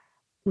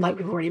 like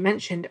we've already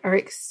mentioned, are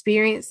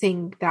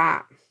experiencing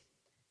that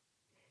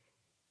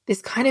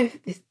this kind of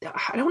this,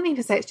 I don't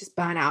even say it's just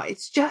burnout.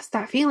 It's just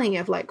that feeling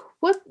of like,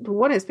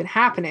 what has been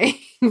happening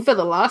for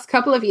the last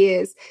couple of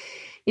years?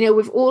 You know,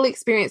 we've all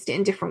experienced it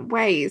in different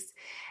ways.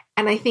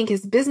 And I think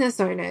as business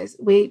owners,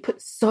 we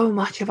put so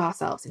much of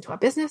ourselves into our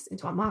business,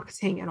 into our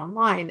marketing and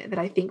online, that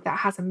I think that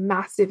has a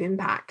massive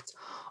impact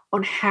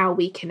on how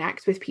we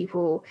connect with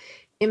people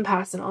in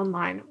person,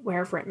 online,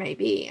 wherever it may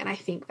be. And I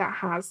think that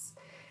has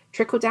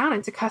trickled down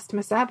into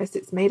customer service.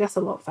 It's made us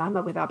a lot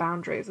firmer with our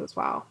boundaries as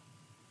well.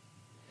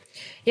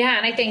 Yeah.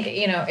 And I think,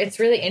 you know, it's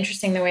really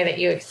interesting the way that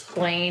you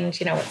explained,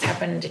 you know, what's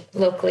happened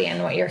locally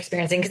and what you're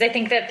experiencing. Because I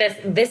think that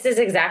this is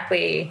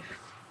exactly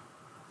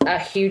a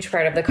huge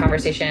part of the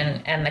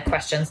conversation and the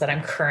questions that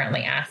I'm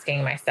currently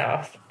asking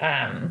myself.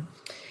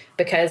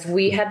 Because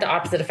we had the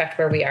opposite effect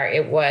where we are.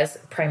 It was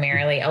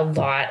primarily a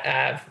lot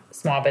of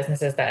small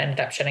businesses that ended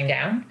up shutting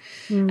down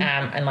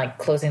and like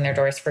closing their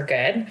doors for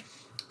good.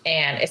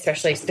 And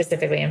especially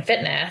specifically in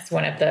fitness,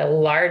 one of the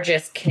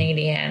largest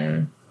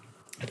Canadian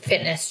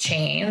fitness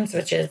chains,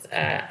 which is,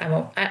 I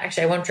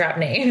won't drop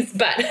names,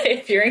 but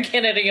if you're in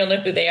Canada, you'll know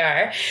who they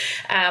are.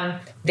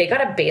 They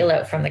got a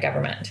bailout from the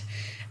government.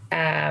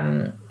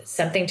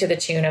 Something to the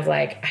tune of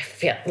like, I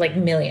feel like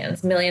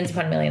millions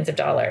upon millions of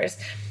dollars.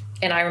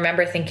 And I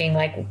remember thinking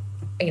like,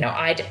 you know,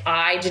 I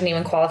didn't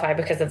even qualify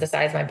because of the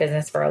size of my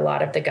business for a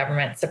lot of the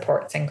government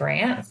supports and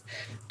grants.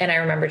 And I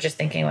remember just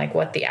thinking like,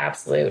 what the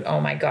absolute, oh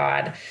my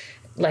God,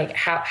 like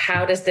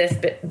how does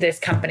this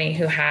company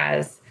who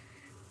has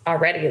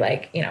already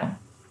like, you know,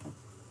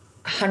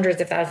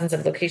 hundreds of thousands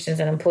of locations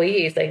and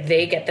employees, like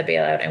they get the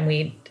bailout and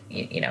we,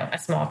 you know, a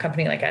small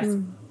company like us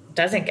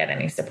doesn't get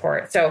any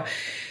support. So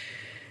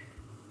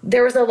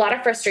there was a lot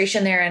of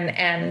frustration there.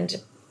 And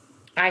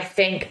I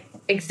think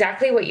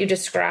exactly what you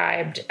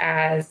described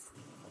as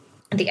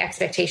the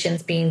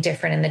expectations being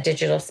different in the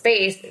digital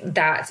space,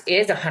 that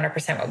is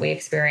 100% what we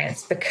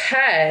experienced.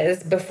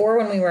 Because before,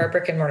 when we were a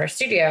brick and mortar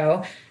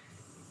studio,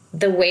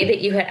 the way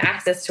that you had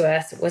access to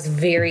us was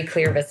very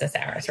clear business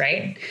hours,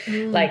 right?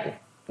 Like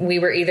we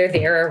were either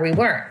there or we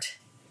weren't.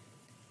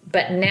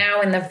 But now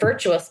in the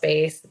virtual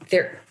space,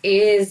 there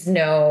is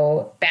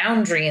no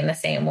boundary in the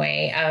same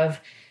way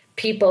of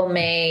people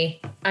may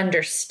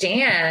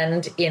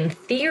understand in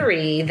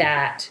theory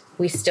that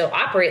we still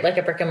operate like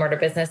a brick and mortar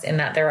business in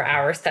that there are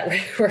hours that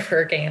we're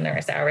working and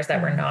there's hours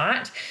that we're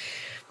not.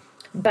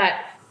 But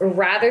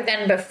rather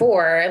than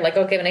before, like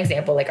I'll give an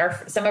example, like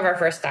some of our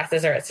first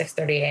classes are at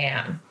 6:30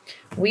 a.m.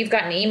 We've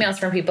gotten emails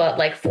from people at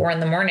like 4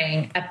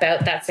 a.m.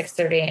 about that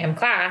 6:30 a.m.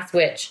 class,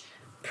 which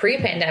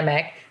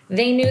pre-pandemic,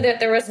 they knew that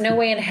there was no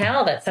way in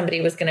hell that somebody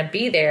was going to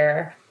be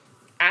there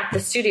at the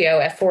studio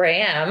at 4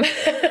 a.m.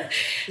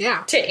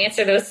 Yeah. to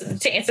answer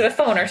the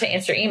phone or to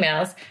answer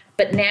emails.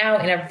 But now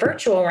in a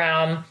virtual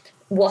realm,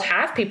 we'll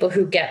have people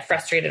who get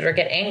frustrated or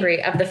get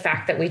angry of the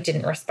fact that we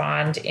didn't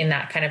respond in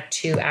that kind of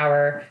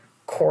 2-hour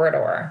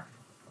corridor.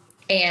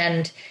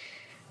 And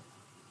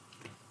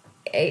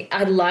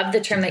I love the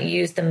term that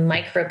you use, the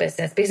micro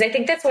business, because I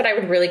think that's what I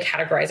would really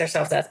categorize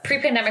ourselves as.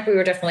 Pre-pandemic, we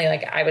were definitely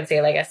like, I would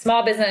say like a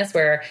small business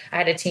where I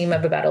had a team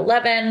of about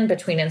 11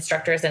 between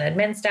instructors and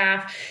admin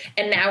staff.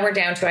 And now we're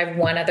down to, I have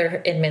one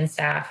other admin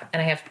staff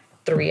and I have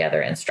 3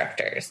 other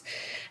instructors.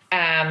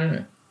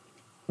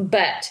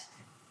 But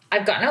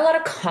I've gotten a lot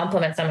of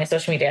compliments on my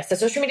social media. So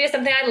social media is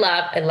something I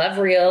love. I love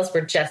Reels.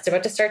 We're just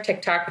about to start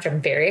TikTok, which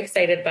I'm very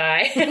excited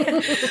by.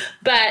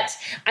 But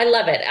I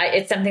love it.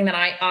 It's something that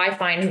I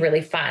find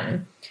really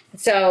fun.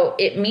 So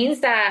it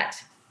means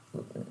that,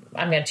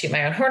 I'm going to toot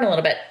my own horn a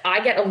little bit,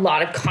 I get a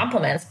lot of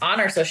compliments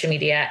on our social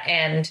media.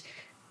 And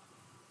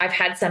I've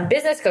had some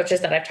business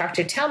coaches that I've talked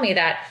to tell me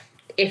that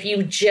if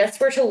you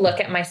just were to look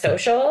at my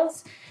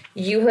socials,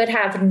 you would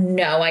have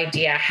no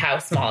idea how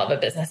small of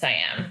a business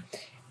I am,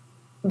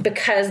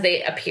 because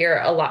they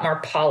appear a lot more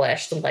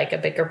polished like a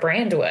bigger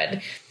brand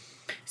would.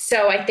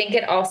 So I think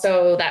it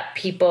also that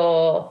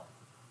people,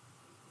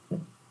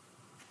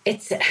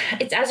 it's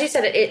as you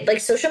said, it like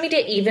social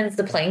media evens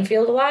the playing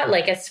field a lot,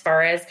 like as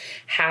far as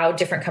how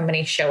different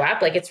companies show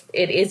up. Like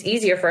it is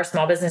easier for a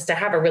small business to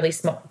have a really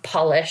small,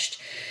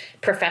 polished,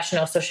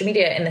 professional social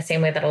media in the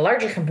same way that a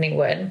larger company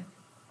would.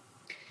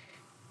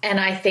 And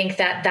I think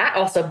that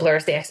also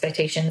blurs the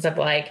expectations of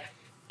like,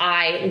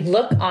 I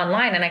look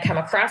online and I come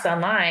across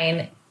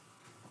online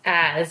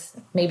as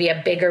maybe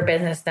a bigger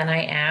business than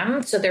I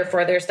am. So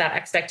therefore there's that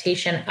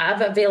expectation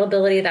of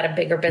availability that a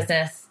bigger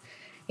business,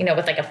 you know,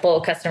 with like a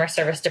full customer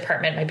service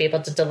department might be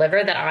able to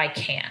deliver that I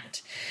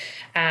can't.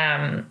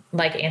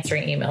 Like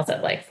answering emails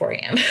at like 4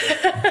 a.m.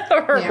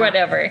 or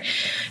whatever.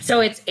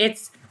 So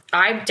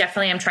I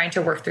definitely am trying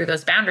to work through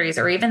those boundaries,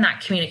 or even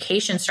that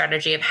communication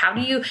strategy of how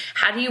do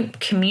you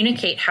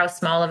communicate how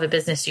small of a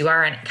business you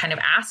are and kind of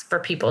ask for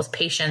people's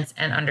patience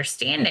and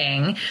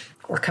understanding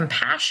or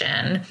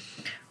compassion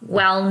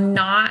while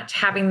not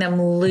having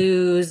them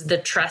lose the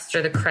trust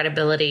or the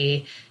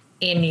credibility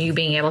in you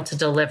being able to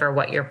deliver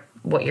what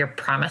you're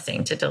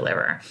promising to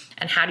deliver.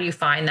 And how do you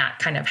find that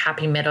kind of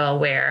happy middle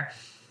where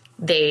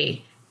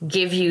they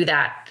give you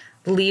that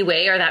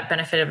leeway or that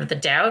benefit of the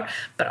doubt,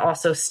 but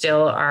also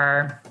still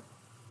are,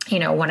 you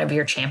know, one of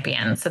your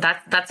champions. So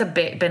that's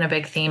been a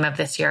big theme of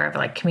this year, of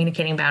like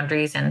communicating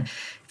boundaries and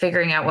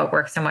figuring out what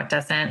works and what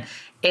doesn't,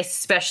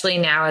 especially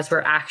now as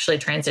we're actually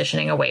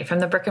transitioning away from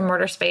the brick and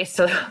mortar space.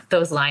 So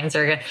those lines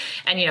are good.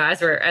 And, you know,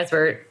 as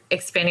we're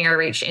expanding our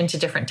reach into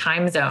different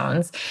time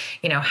zones,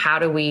 you know, how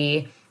do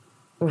we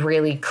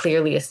really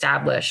clearly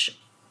establish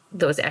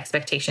those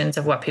expectations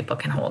of what people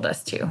can hold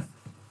us to?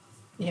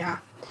 Yeah.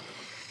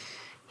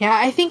 Yeah,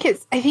 I think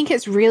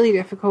it's really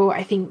difficult.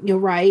 I think you're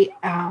right.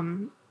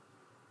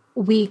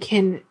 We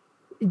can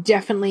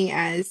definitely,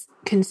 as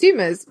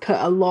consumers, put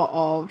a lot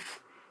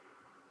of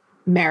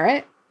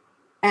merit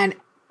and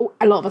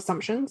a lot of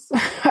assumptions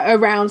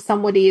around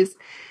somebody's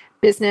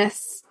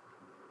business,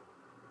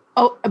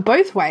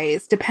 both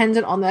ways,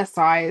 dependent on their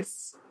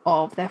size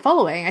of their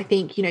following. I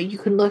think, you know, you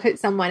can look at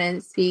someone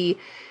and see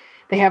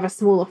they have a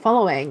smaller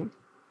following.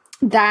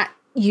 That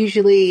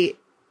usually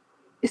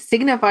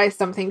signifies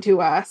something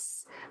to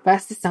us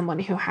versus someone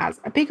who has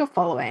a bigger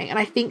following. And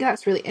I think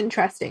that's really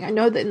interesting. I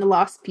know that in the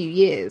last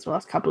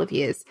couple of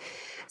years,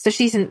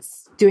 especially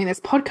since doing this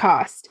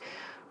podcast,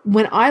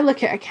 when I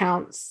look at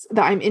accounts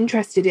that I'm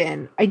interested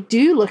in, I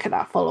do look at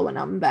that follower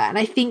number. And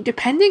I think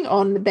depending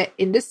on their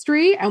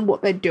industry and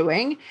what they're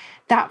doing,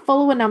 that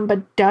follower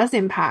number does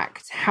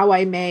impact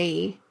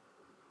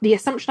the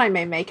assumption I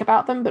may make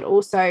about them, but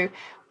also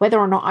whether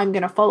or not I'm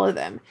going to follow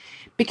them.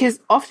 Because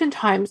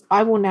oftentimes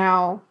I will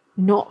now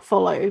not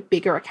follow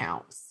bigger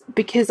accounts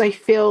because I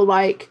feel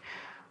like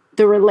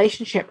the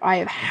relationship I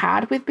have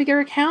had with bigger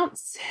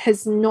accounts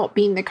has not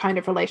been the kind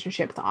of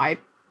relationship that I,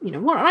 you know,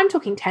 want. And I'm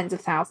talking tens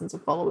of thousands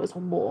of followers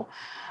or more.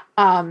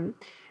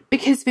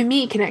 Because for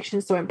me, connection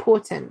is so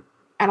important.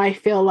 And I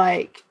feel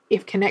like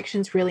if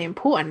connection's really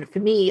important, for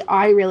me personally, I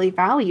really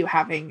value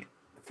having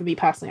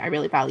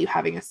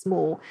a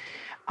small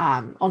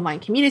online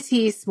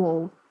community,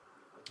 small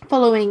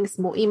following,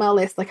 small email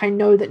list. Like, I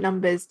know that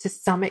numbers to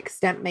some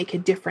extent make a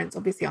difference,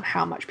 obviously, on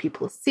how much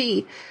people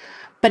see.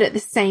 But at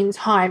the same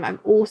time, I'm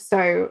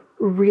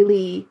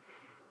really,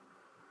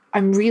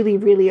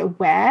 really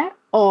aware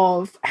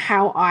of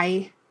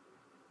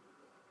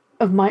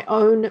of my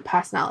own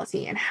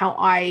personality and how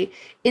I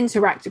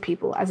interact with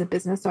people as a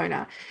business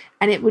owner.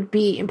 And it would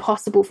be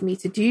impossible for me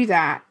to do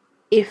that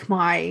if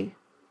my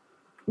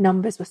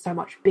numbers were so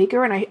much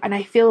bigger. And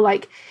I feel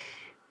like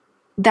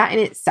that in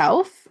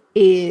itself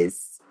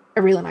is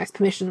a really nice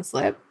permission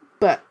slip,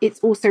 but it's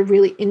also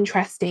really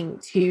interesting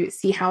to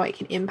see how it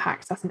can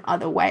impact us in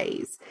other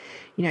ways.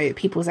 You know,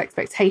 people's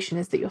expectation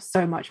is that you're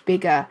so much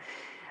bigger,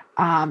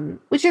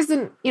 which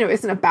isn't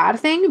a bad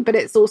thing, but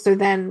it's also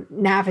then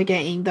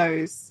navigating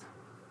those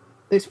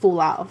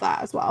fallout of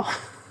that as well.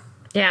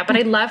 Yeah, but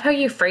I love how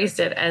you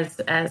phrased it as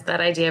that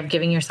idea of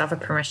giving yourself a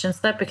permission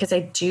slip, because I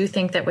do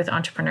think that with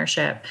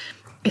entrepreneurship,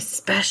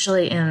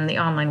 especially in the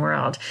online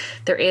world,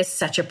 there is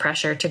such a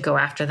pressure to go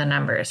after the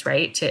numbers,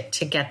 right?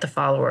 To get the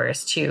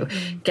followers, to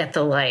get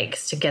the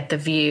likes, to get the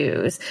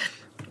views,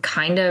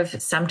 kind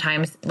of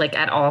sometimes like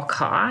at all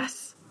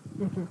costs.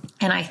 Mm-hmm.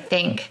 And I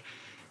think,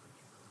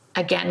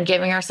 again,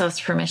 giving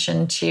ourselves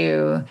permission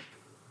to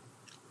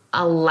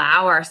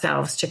allow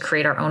ourselves to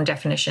create our own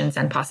definitions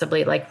and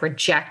possibly like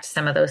reject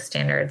some of those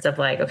standards of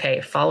like,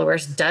 okay,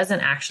 followers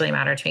doesn't actually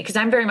matter to me. Cause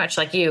I'm very much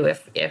like you.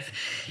 If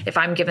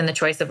I'm given the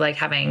choice of like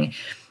having,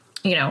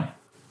 you know,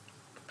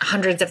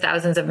 hundreds of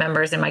thousands of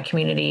members in my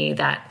community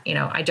that, you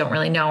know, I don't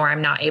really know or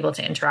I'm not able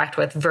to interact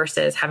with,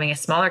 versus having a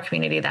smaller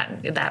community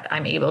that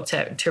I'm able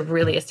to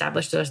really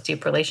establish those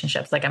deep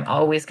relationships. Like, I'm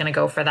always going to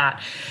go for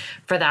that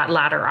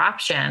latter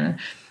option.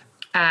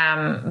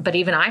 But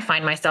even I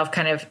find myself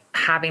kind of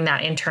having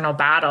that internal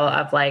battle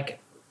of like,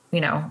 you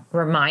know,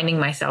 reminding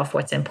myself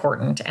what's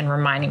important and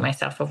reminding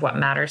myself of what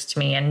matters to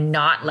me, and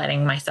not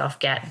letting myself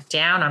get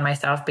down on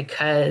myself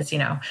because, you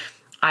know,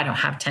 I don't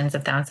have tens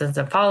of thousands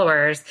of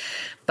followers,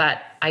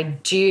 but I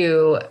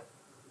do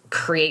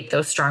create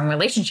those strong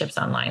relationships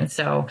online.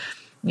 So,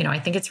 you know, I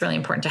think it's really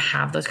important to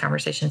have those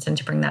conversations and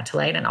to bring that to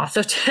light, and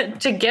also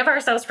to give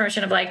ourselves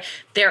permission of like,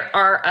 there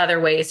are other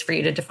ways for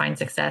you to define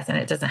success, and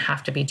it doesn't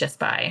have to be just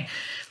by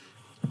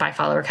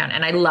follower count.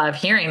 And I love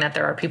hearing that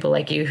there are people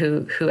like you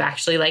who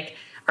actually like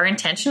are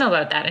intentional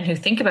about that and who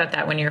think about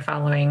that when you're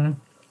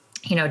following,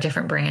 you know,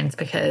 different brands,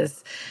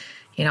 because,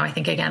 I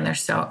think again,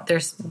 there's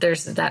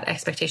that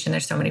expectation.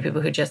 There's so many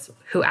people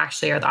who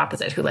actually are the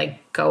opposite, who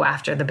like go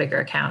after the bigger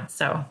accounts.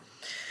 So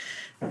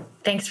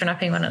thanks for not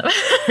being one of them.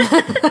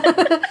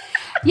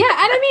 Yeah.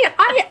 And I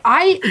mean,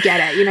 I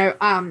get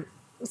it,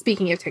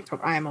 speaking of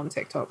TikTok, I am on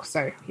TikTok,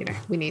 so,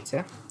 we need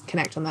to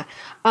connect on that.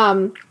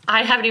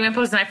 I haven't even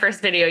posted my first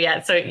video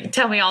yet, so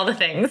tell me all the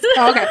things.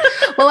 Okay.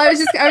 Well, I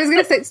was going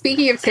to say,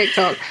 speaking of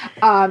TikTok,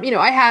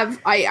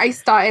 I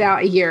started out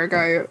a year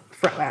ago,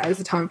 at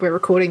the time we're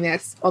recording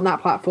this, on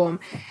that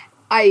platform.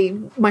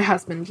 My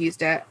husband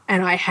used it,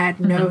 and I had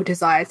no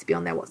desire to be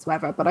on there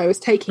whatsoever, but I was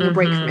taking a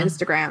break from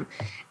Instagram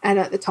and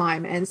at the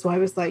time. And so I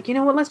was like, you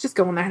know what, let's just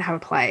go on there and have a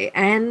play.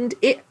 And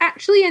it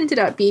actually ended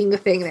up being the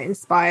thing that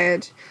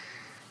inspired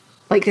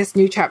like this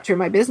new chapter in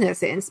my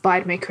business. It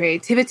inspired my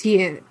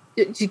creativity and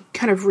to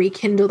kind of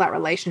rekindle that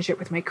relationship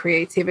with my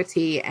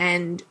creativity.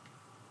 And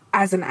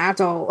as an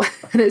adult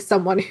and as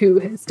someone who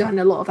has done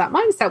a lot of that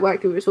mindset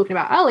work that we were talking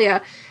about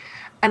earlier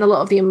and a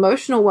lot of the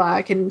emotional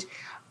work, and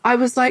I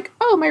was like,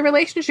 oh, my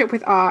relationship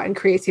with art and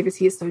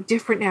creativity is so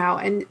different now.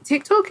 And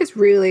TikTok is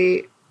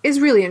really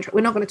interesting.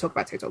 We're not going to talk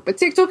about TikTok, but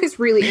TikTok is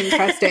really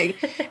interesting.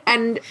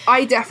 And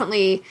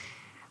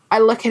I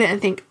look at it and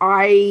think,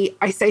 I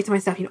say to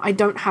myself, I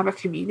don't have a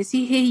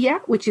community here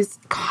yet, which is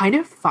kind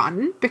of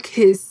fun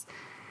because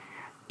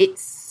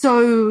it's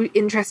so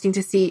interesting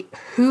to see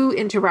who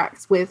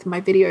interacts with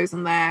my videos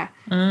on there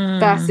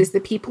versus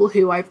the people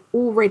who I've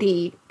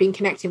already been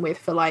connecting with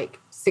for like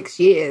 6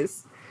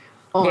 years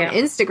on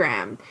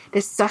Instagram.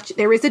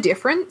 There is a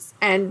difference,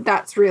 and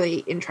that's really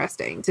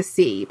interesting to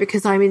see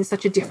because I'm in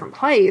such a different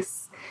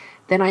place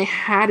than I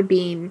had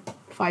been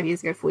 5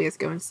 years ago, 4 years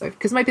ago, and so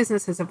because my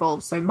business has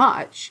evolved so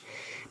much.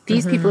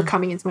 These people are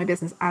coming into my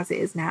business as it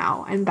is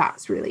now, and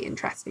that's really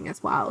interesting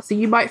as well. So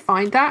you might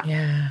find that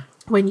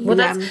when you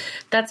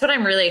that's what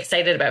I'm really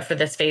excited about for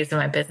this phase of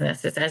my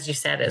business is, as you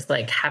said, is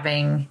like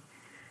having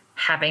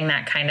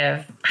that kind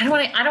of, I don't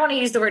want to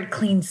use the word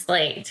clean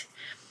slate,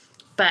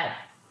 but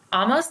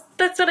almost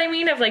that's what I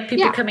mean, of like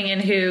people coming in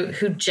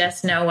who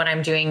just know what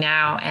I'm doing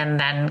now and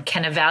then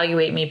can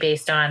evaluate me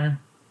based on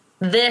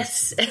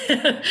this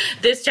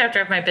chapter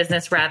of my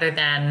business, rather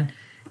than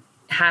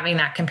having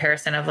that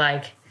comparison of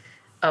like,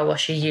 oh, well,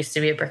 she used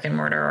to be a brick and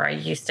mortar, or I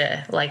used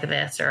to like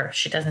this, or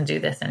she doesn't do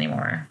this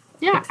anymore.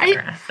 Yeah,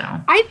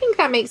 I think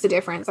that makes a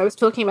difference. I was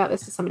talking about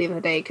this to somebody the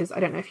other day because I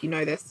don't know if you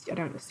know this. I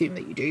don't assume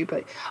that you do,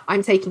 but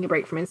I'm taking a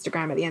break from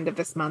Instagram at the end of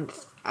this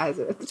month at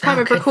the time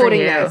of recording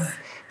this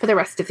for the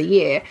rest of the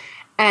year.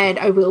 And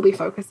I will be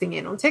focusing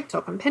in on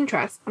TikTok and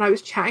Pinterest. And I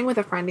was chatting with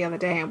a friend the other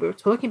day and we were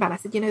talking about it. I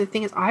said, the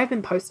thing is, I've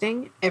been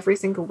posting every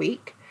single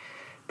week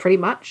pretty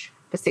much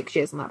for 6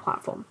 years on that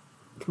platform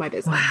for my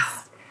business.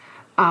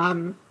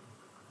 Wow.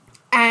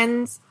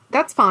 And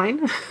that's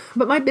fine.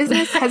 But my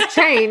business has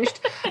changed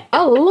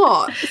a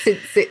lot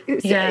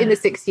in the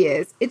 6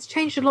 years. It's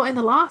changed a lot in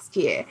the last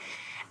year.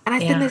 And I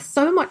think there's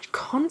so much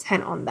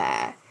content on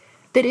there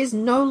that is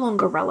no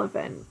longer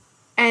relevant.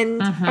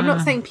 And I'm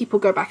not saying people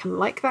go back and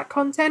like that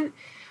content,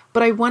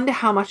 but I wonder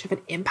how much of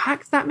an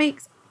impact that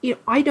makes.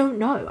 I don't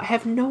know. I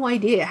have no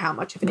idea how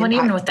much of an impact.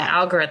 Even with the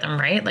algorithm,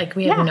 right? Like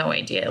we have no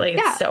idea. Like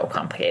it's so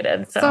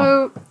complicated.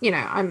 So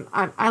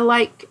I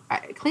like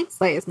clean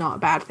slate is not a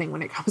bad thing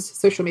when it comes to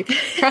social media.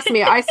 Trust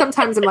me, I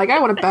sometimes am like, I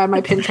want to burn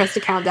my Pinterest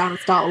account down and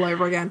start all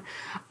over again.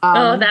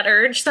 That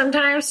urge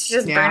sometimes to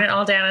just burn it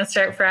all down and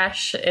start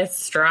fresh.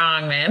 It's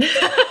strong, man.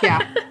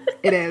 Yeah,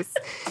 it is.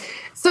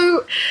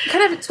 So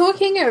kind of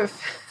talking of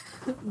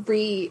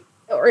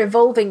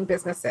evolving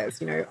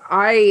businesses,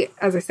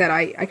 as I said,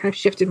 I kind of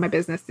shifted my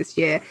business this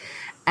year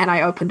and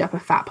I opened up a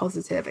fat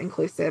positive,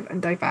 inclusive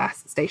and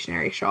diverse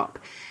stationery shop.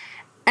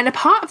 And a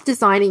part of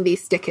designing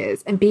these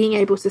stickers and being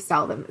able to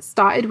sell them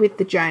started with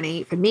the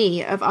journey for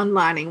me of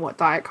unlearning what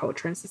diet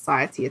culture and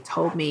society had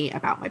told me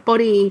about my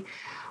body,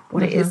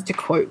 what it is to,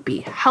 quote, be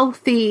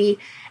healthy.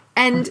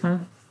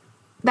 And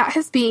that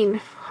has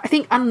been, I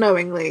think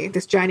unknowingly,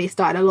 this journey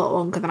started a lot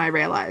longer than I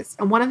realized.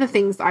 And one of the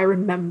things I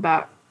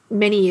remember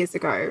many years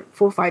ago,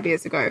 4 or 5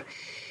 years ago,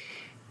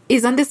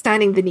 is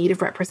understanding the need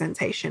of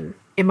representation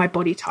in my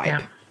body type.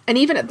 Yeah. And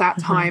even at that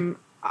time,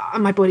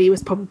 my body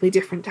was probably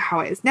different to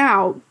how it is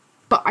now,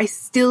 but I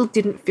still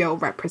didn't feel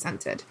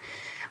represented.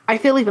 I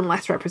feel even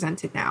less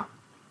represented now.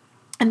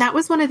 And that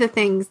was one of the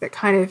things that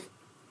kind of,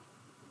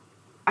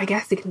 I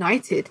guess,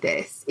 ignited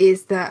this,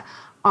 is that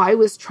I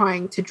was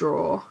trying to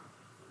draw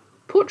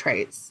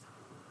portraits.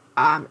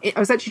 I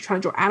was actually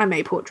trying to draw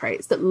anime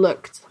portraits that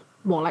looked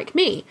more like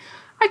me.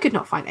 I could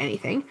not find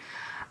anything.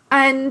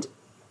 And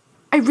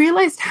I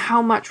realized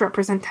how much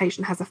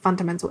representation has a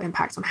fundamental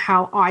impact on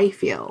how I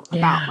feel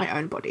about my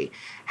own body,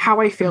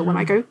 how I feel when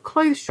I go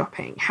clothes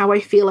shopping, how I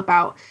feel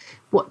about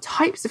what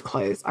types of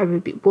clothes I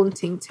would be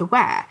wanting to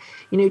wear.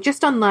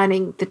 Just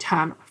unlearning the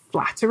term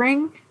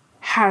flattering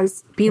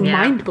has been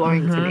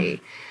mind-blowing to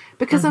me,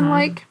 because I'm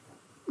like,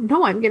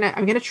 no, I'm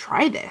gonna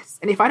try this.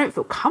 And if I don't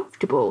feel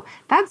comfortable,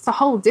 that's a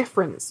whole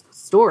different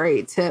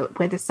story to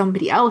whether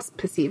somebody else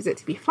perceives it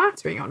to be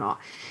flattering or not.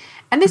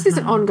 And this is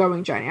an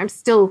ongoing journey. I'm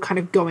still kind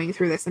of going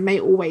through this and may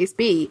always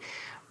be.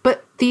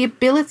 But the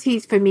ability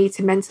for me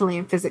to mentally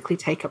and physically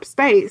take up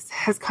space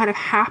has kind of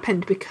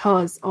happened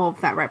because of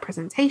that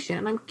representation.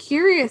 And I'm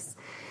curious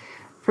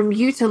from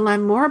you to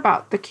learn more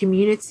about the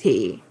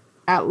community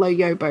at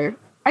Loyobo.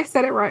 I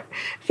said it right.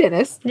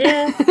 Fitness.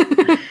 Yeah.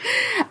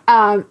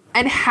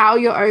 And how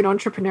your own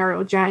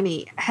entrepreneurial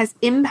journey has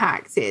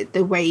impacted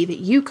the way that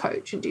you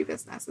coach and do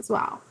business as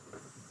well.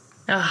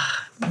 Oh,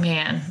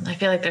 man. I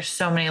feel like there's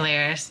so many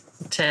layers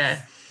to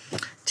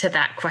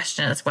that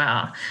question as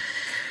well.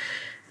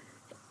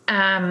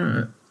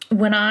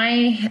 When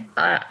I'm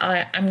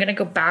going to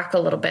go back a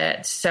little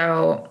bit.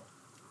 So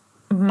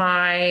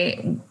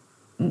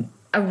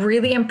a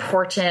really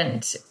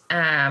important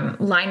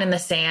line in the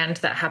sand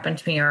that happened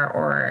to me,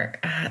 or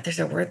there's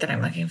a word that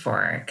I'm looking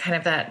for, kind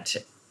of that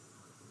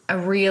a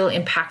real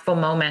impactful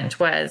moment,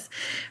 was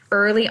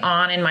early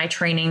on in my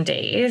training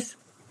days.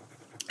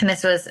 And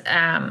this was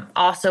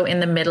also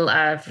in the middle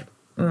of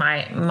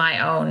my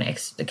own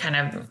kind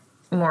of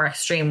more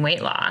extreme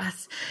weight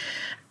loss.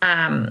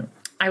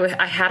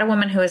 I had a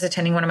woman who was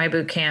attending one of my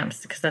boot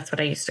camps, because that's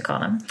what I used to call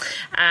them,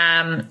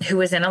 who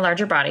was in a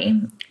larger body,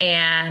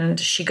 and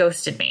she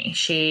ghosted me.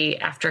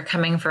 After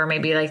coming for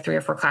maybe like 3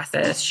 or 4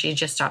 classes, she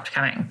just stopped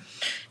coming.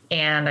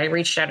 And I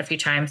reached out a few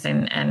times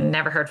and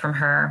never heard from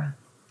her.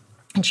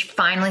 And she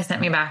finally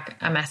sent me back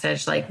a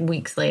message like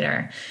weeks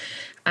later.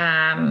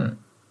 And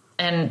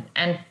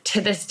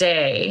to this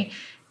day,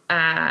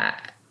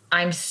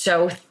 I'm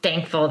so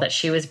thankful that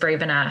she was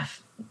brave enough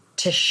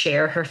to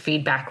share her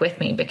feedback with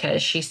me,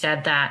 because she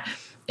said that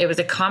it was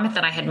a comment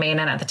that I had made.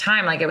 And at the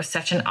time, like, it was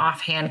such an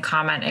offhand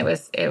comment. It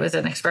was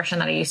an expression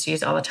that I used to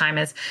use all the time.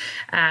 As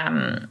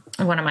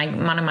one of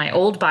my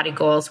old body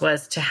goals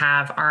was to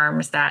have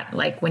arms that,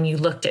 like, when you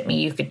looked at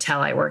me, you could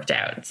tell I worked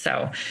out.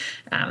 So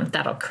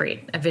that'll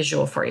create a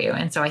visual for you.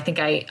 And so I think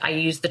I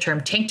used the term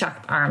tank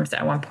top arms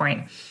at one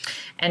point.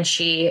 And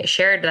she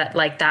shared that,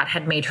 like, that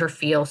had made her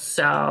feel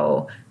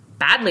so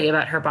badly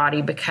about her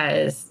body,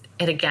 because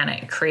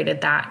it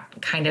created that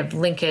kind of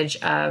linkage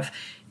of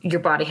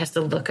your body has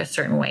to look a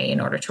certain way in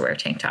order to wear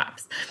tank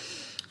tops.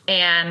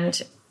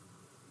 And,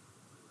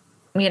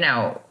 you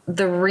know,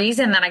 the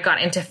reason that I got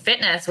into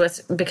fitness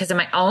was because of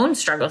my own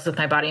struggles with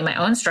my body, my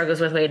own struggles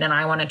with weight, and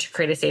I wanted to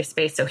create a safe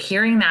space. So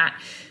hearing that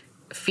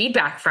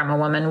feedback from a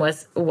woman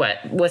was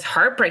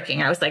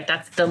heartbreaking. I was like,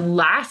 that's the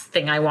last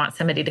thing I want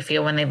somebody to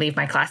feel when they leave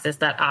my classes,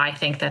 that I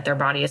think that their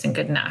body isn't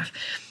good enough.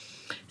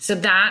 So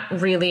that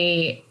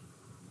really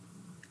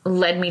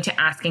led me to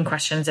asking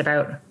questions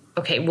about,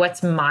 okay,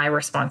 what's my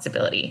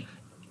responsibility?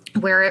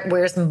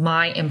 Where's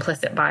my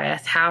implicit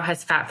bias? How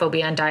has fat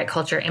phobia and diet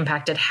culture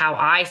impacted how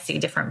I see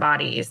different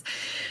bodies?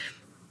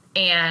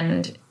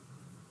 And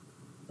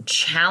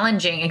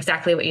challenging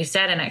exactly what you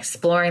said and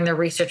exploring the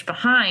research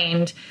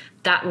behind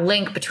that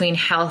link between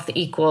health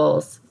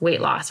equals weight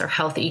loss, or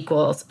health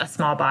equals a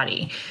small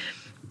body,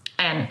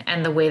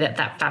 and the way that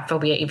fat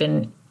phobia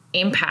even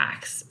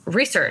impacts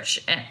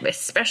research,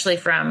 especially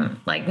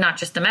from, like, not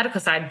just the medical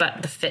side,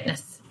 but the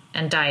fitness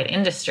and diet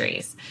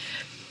industries.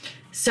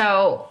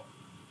 So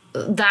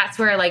that's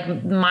where,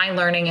 like, my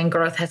learning and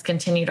growth has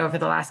continued over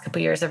the last couple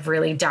of years of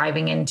really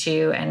diving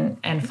into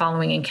and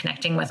following and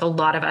connecting with a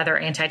lot of other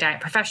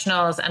anti-diet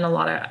professionals and a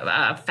lot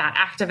of fat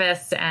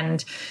activists,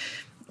 and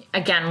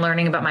again,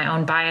 learning about my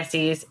own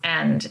biases.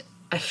 And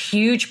a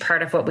huge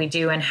part of what we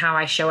do and how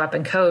I show up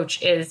and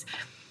coach is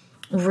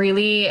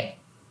really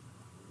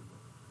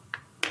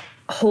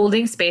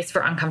holding space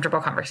for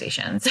uncomfortable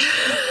conversations.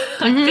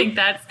 Mm-hmm. I think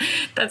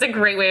that's a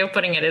great way of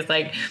putting it, is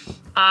like,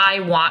 I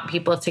want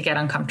people to get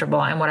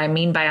uncomfortable. And what I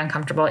mean by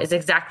uncomfortable is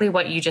exactly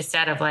what you just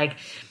said, of like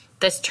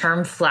this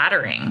term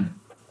flattering,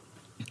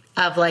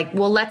 of like,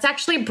 well, let's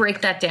actually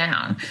break that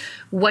down.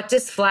 What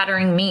does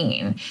flattering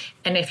mean?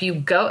 And if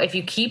you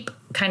keep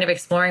kind of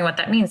exploring what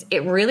that means,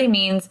 it really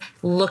means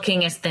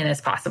looking as thin as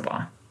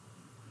possible.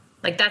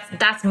 Like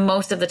that's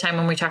most of the time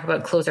when we talk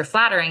about clothes or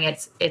flattering,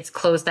 it's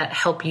clothes that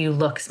help you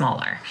look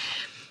smaller.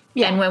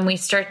 Yeah. And when we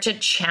start to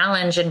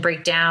challenge and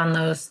break down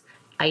those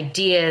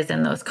ideas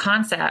and those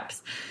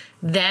concepts,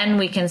 then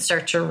we can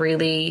start to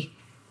really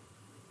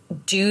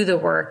do the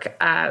work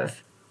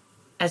of,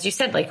 as you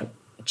said, like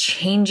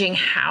changing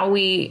how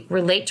we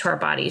relate to our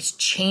bodies,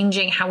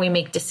 changing how we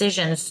make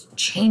decisions,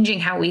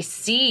 changing how we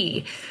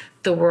see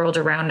the world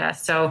around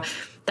us. So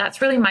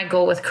that's really my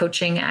goal with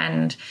coaching.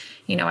 And,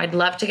 you know, I'd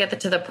love to get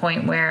to the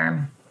point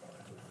where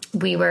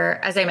we were,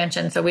 as I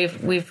mentioned, so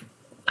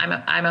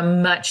I'm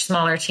a much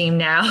smaller team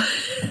now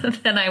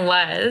than I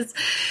was.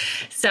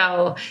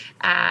 So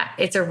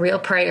it's a real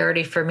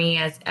priority for me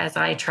as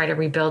I try to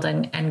rebuild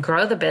and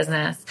grow the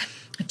business,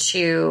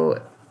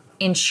 to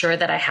ensure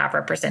that I have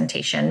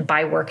representation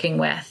by working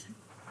with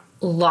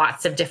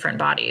lots of different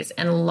bodies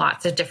and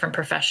lots of different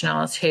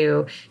professionals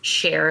who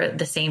share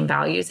the same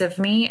values of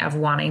me, of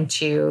wanting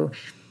to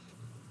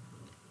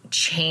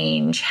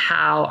change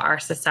how our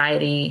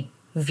society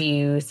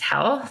views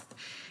health,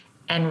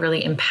 and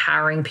really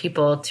empowering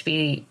people to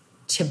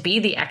to be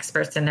the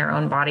experts in their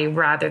own body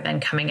rather than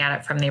coming at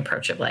it from the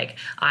approach of like,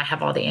 I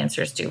have all the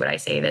answers, do what I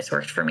say, this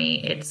worked for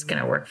me, it's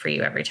going to work for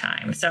you every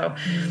time. So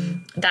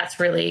that's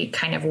really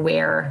kind of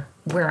where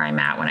I'm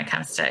at when it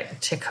comes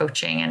to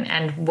coaching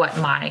and what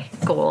my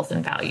goals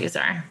and values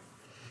are.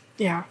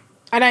 Yeah.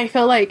 And I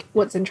feel like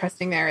what's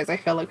interesting there is I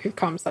feel like we've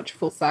come such a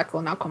full circle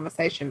in our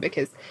conversation,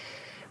 because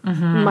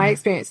my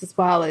experience as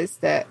well is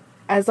that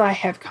as I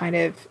have kind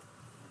of,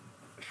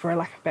 for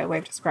lack of a better way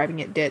of describing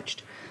it,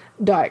 ditched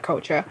diet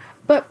culture,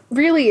 but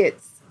really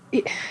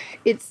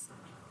it's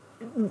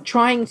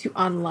trying to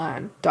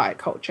unlearn diet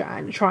culture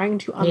and trying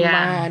to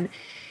unlearn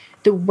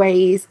the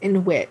ways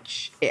in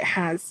which it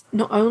has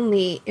not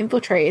only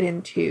infiltrated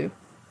into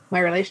my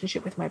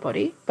relationship with my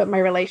body, but my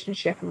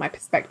relationship and my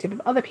perspective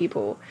of other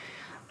people.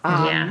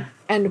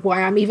 And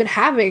why I'm even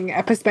having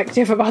a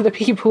perspective of other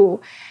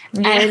people.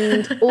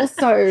 And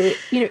also,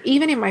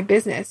 even in my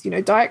business,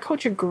 diet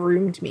culture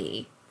groomed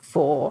me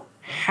for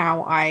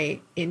how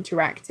I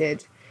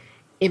interacted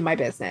in my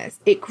business.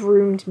 It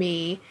groomed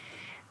me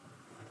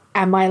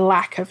and my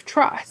lack of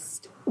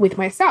trust with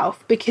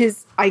myself,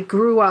 because I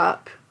grew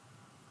up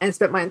and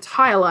spent my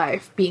entire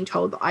life being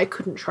told that I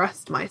couldn't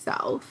trust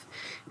myself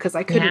because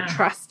I couldn't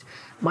trust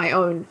my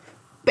own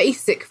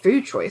basic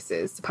food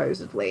choices,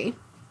 supposedly.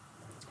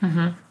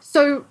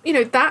 So,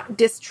 that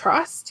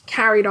distrust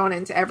carried on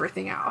into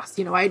everything else.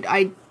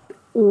 I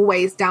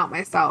always doubt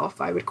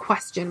myself. I would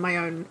question my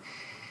own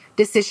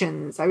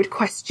decisions. I would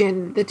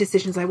question the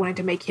decisions I wanted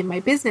to make in my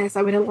business.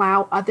 I would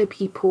allow other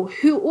people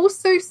who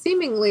also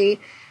seemingly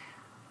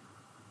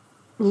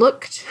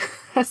looked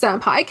a certain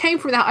part. I came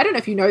from I don't know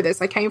if you know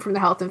this, I came from the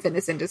health and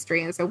fitness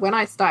industry. And so when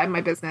I started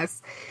my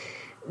business,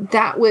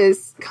 that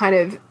was kind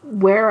of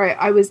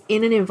where I was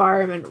in an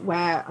environment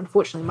where,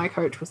 unfortunately, my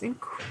coach was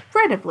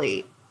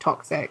incredibly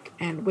toxic.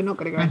 And we're not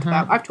going to go into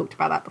that. I've talked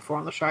about that before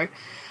on the show.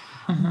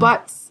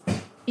 But,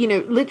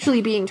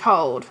 literally being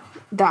told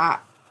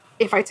that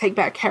if I take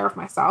better care of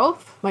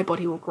myself, my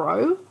body will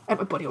grow.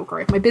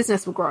 My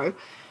business will grow.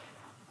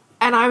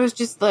 And I was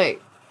just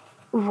like,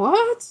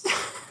 what?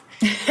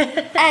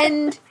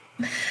 And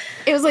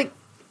it was like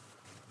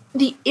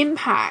the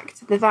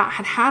impact that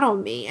had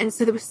on me. And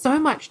so there was so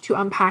much to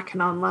unpack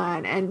and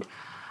unlearn. And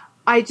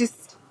I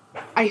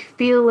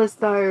feel as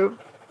though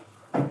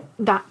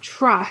that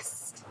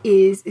trust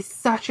is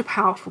such a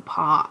powerful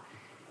part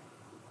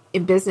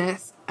in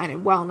business and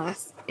in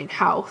wellness, in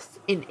health,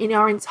 in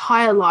our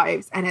entire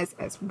lives. And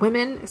as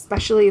women,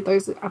 especially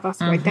those of us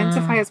who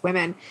identify as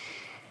women,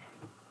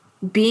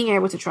 being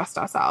able to trust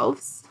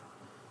ourselves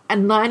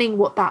and learning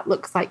what that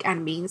looks like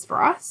and means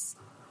for us,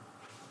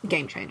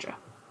 game changer.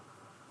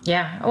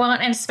 Yeah. Well,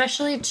 and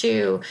especially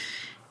too,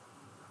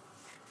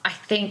 I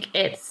think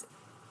it's,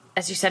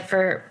 as you said,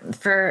 for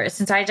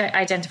since I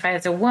identify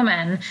as a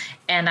woman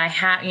and I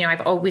have,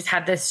 I've always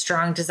had this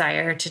strong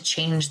desire to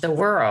change the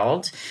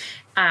world.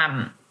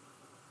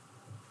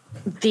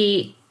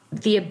 The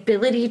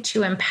ability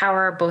to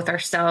empower both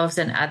ourselves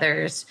and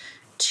others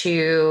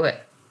to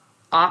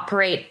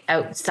operate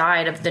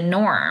outside of the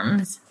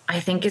norms,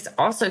 I think, is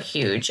also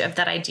huge. Of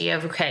that idea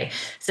of, okay,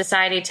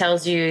 society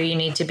tells you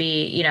need to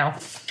be,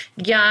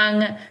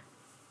 young,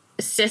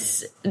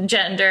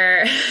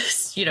 cisgender,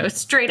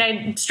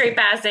 straight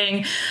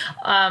passing,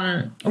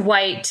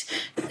 white,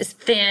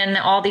 thin,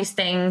 all these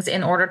things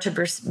in order to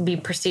be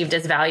perceived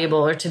as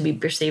valuable or to be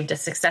perceived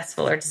as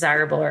successful or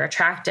desirable or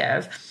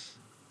attractive.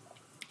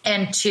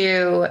 And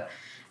the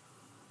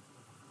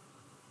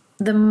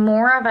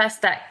more of us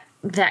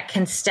that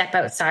can step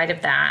outside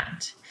of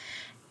that,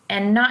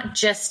 and not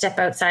just step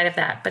outside of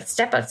that, but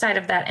step outside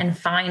of that and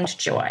find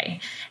joy,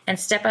 and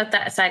step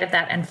outside of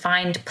that and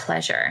find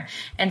pleasure,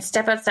 and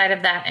step outside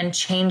of that and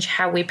change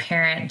how we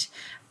parent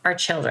our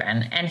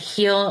children and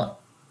heal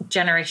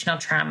generational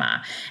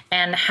trauma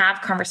and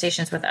have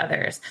conversations with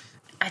others.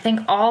 I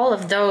think all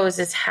of those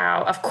is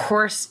how, of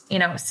course,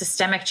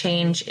 systemic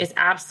change is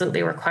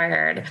absolutely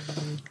required.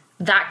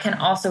 That can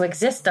also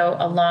exist, though,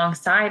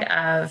 alongside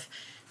of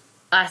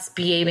us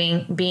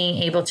being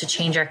able to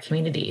change our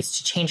communities,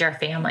 to change our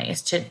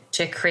families,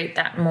 to create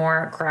that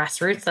more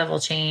grassroots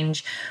level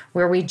change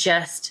where we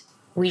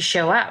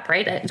show up,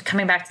 right?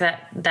 Coming back to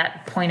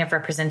that point of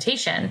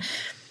representation.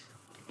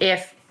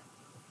 If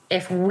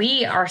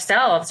we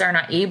ourselves are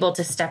not able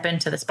to step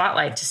into the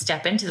spotlight, to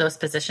step into those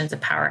positions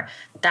of power,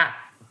 that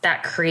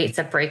creates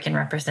a break in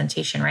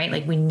representation, right?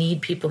 Like, we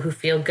need people who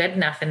feel good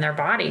enough in their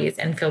bodies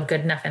and feel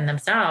good enough in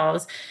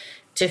themselves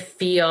to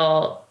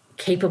feel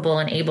capable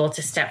and able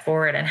to step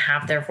forward and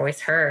have their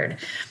voice heard.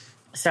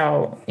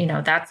 So,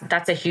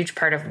 that's a huge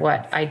part of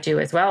what I do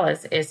as well.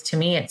 Is to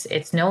me,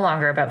 it's no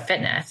longer about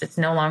fitness. It's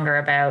no longer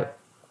about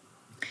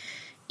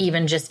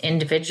even just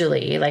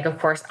individually. Like, of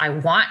course, I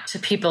want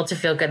people to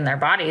feel good in their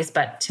bodies,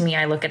 but to me,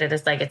 I look at it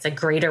as like, it's a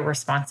greater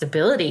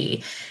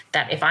responsibility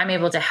that if I'm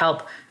able to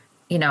help,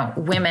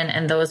 women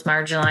and those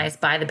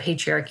marginalized by the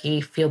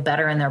patriarchy feel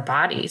better in their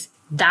bodies,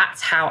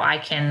 that's how I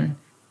can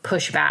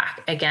push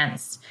back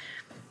against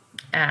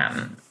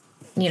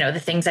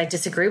the things I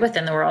disagree with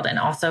in the world. And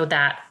also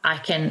that I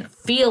can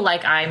feel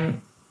like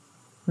I'm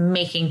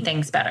making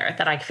things better,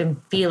 that I can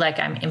feel like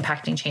I'm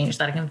impacting change,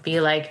 that I can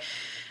feel like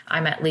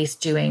I'm at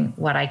least doing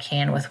what I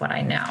can with what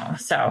I know.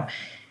 So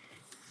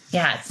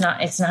yeah,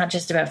 it's not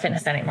just about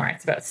fitness anymore.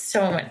 It's about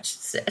so much,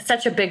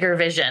 such a bigger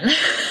vision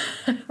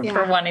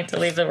for wanting to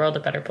leave the world a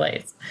better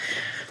place.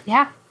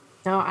 Yeah.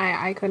 No,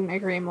 I couldn't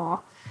agree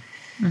more.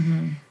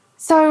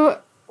 So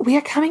we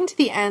are coming to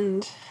the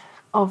end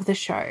of the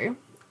show,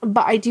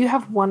 but I do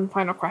have one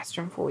final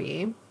question for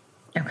you.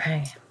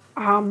 Okay.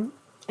 And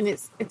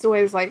it's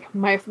always like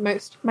my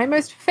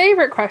most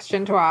favorite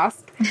question to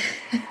ask.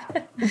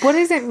 What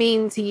does it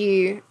mean to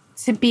you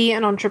to be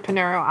an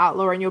entrepreneurial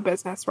outlaw in your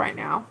business right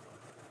now?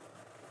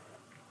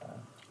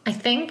 I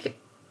think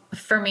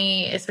for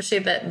me, especially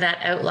that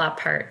outlaw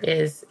part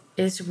is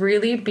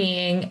really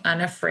being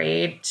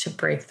unafraid to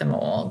break the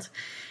mold.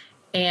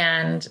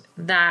 And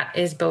that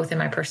is both in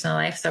my personal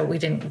life. So we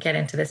didn't get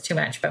into this too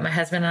much, but my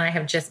husband and I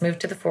have just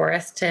moved to the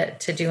forest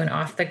to do an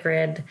off the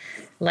grid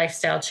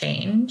lifestyle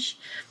change,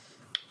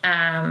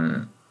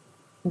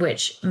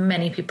 which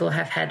many people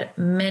have had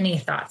many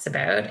thoughts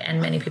about,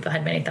 and many people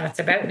had many thoughts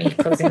about me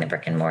closing the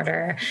brick and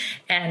mortar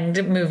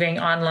and moving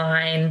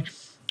online.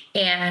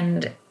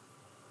 And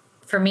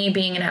for me,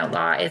 being an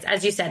outlaw is,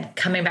 as you said,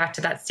 coming back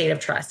to that state of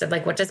trust of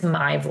like, what does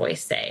my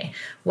voice say?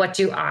 What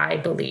do I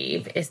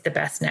believe is the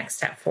best next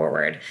step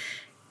forward?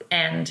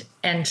 And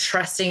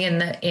trusting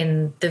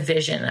in the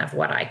vision of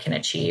what I can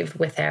achieve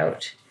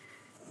without,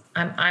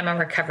 I'm a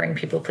recovering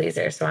people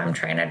pleaser. So I'm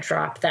trying to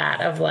drop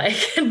that of like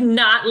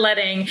not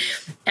letting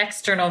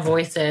external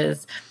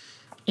voices,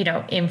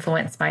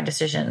 influence my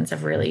decisions,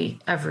 of really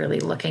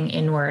looking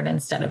inward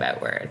instead of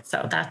outward.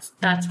 So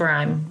that's where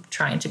I'm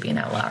trying to be an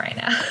outlaw right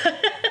now.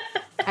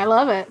 I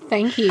love it.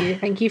 Thank you.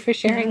 Thank you for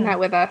sharing that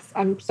with us.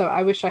 So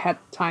I wish I had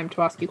time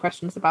to ask you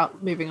questions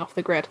about moving off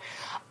the grid.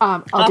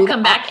 I'll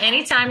come back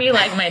anytime you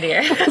like, my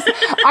dear.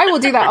 I will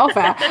do that off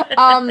air.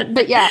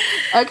 But yeah,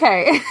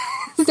 okay.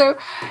 So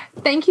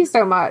thank you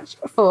so much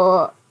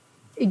for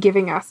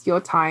giving us your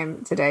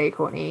time today,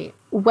 Courtney.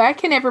 Where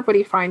can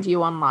everybody find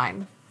you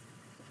online?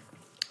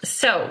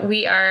 So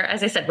we are,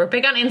 as I said, we're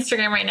big on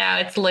Instagram right now.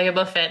 It's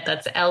Loyobofit.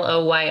 That's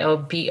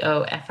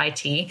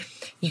LOYOBOFIT.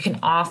 You can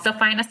also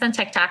find us on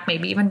TikTok.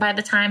 Maybe even by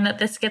the time that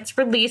this gets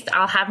released,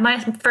 I'll have my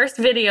first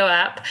video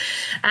up.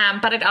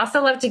 But I'd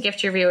also love to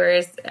gift your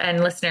viewers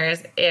and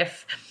listeners,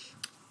 if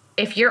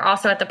you're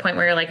also at the point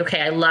where you're like,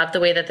 okay, I love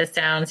the way that this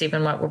sounds,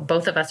 even what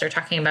both of us are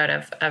talking about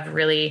of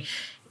really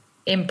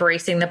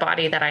embracing the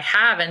body that I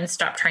have and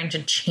stop trying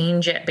to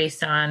change it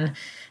based on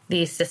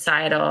these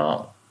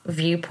societal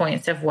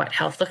viewpoints of what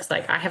health looks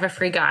like. I have a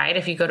free guide.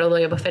 If you go to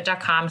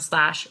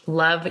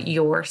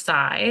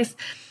loyobofit.com/loveyoursIze,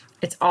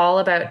 it's all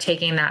about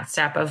taking that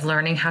step of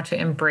learning how to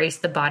embrace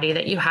the body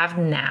that you have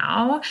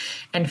now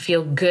and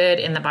feel good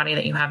in the body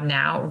that you have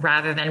now,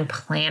 rather than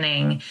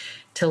planning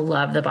to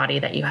love the body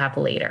that you have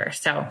later.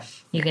 So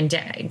you can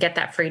get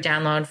that free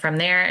download from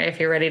there if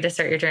you're ready to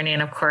start your journey.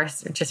 And of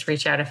course, just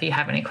reach out if you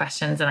have any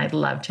questions, and I'd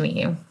love to meet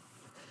you.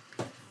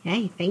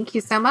 Hey, thank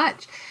you so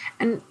much.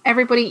 And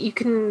everybody, you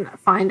can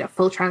find a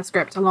full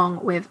transcript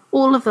along with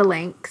all of the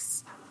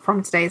links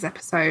from today's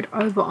episode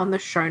over on the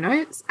show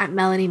notes at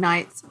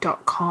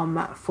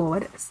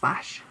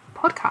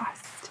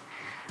melanieknights.com/podcast.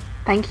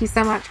 Thank you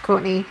so much,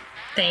 Courtney.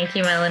 Thank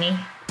you, Melanie.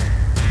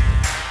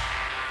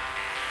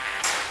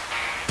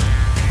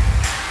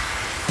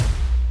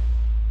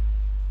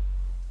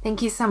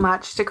 Thank you so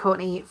much to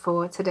Courtney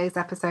for today's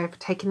episode, for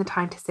taking the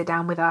time to sit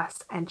down with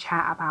us and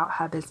chat about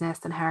her business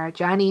and her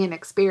journey and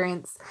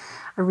experience.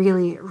 I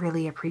really,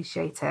 really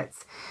appreciate it.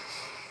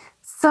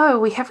 So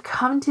we have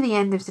come to the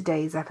end of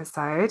today's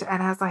episode,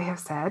 and as I have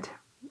said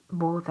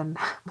more than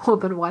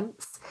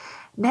once,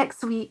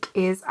 next week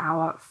is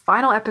our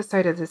final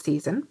episode of the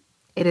season.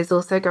 It is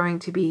also going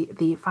to be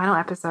the final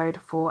episode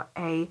for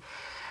a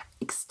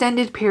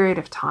extended period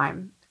of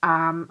time.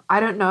 I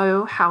don't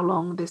know how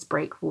long this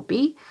break will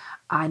be.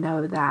 I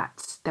know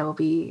that there will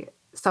be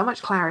so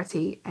much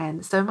clarity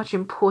and so much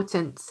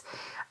important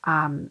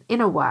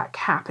inner work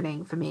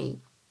happening for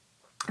me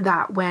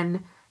that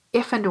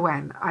if and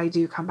when I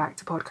do come back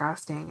to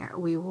podcasting,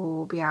 we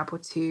will be able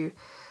to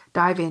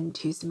dive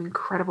into some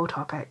incredible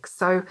topics.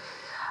 So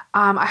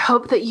I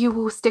hope that you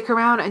will stick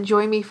around and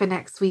join me for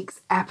next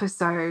week's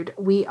episode.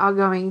 We are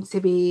going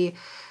to be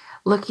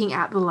looking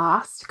at the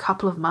last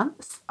couple of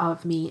months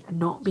of me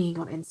not being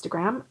on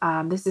Instagram.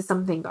 This is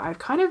something that I've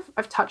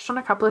touched on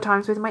a couple of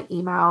times with my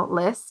email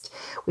list.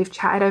 We've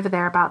chatted over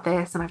there about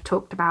this, and I've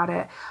talked about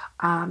it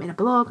in a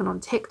blog and on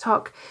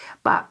TikTok.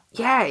 But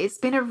yeah, it's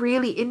been a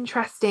really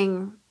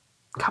interesting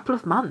couple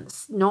of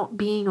months not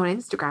being on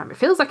Instagram. It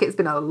feels like it's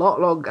been a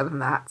lot longer than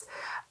that.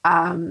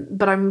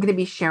 But I'm going to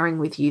be sharing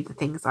with you the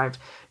things I've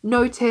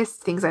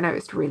noticed, things I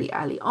noticed really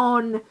early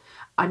on.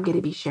 I'm going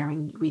to be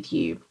sharing with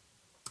you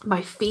my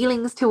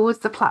feelings towards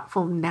the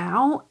platform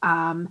now.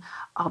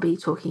 I'll be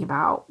talking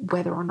about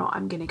whether or not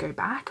I'm going to go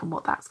back and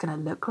what that's going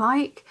to look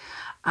like.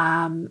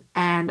 And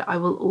I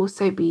will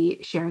also be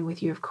sharing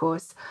with you, of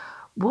course,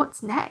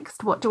 what's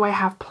next. What do I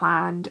have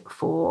planned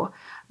for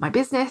my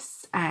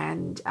business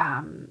and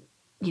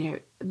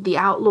the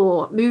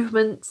outlaw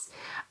movements.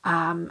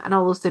 And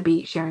I'll also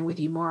be sharing with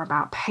you more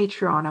about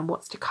Patreon and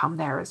what's to come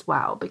there as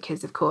well.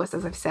 Because, of course,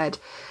 as I've said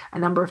a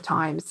number of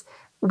times,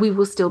 we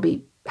will still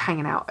be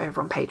hanging out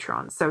over on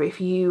Patreon. So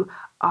if you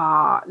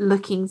are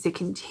looking to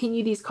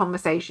continue these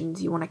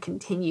conversations, you want to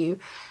continue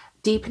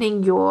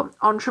deepening your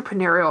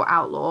entrepreneurial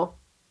outlaw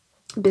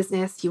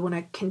business, you want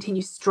to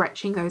continue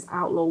stretching those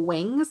outlaw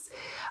wings,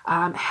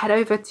 head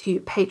over to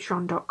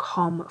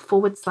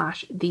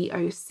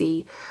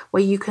patreon.com/theOC,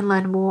 where you can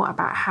learn more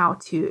about how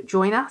to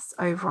join us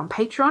over on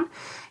Patreon.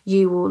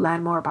 You will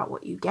learn more about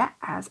what you get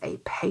as a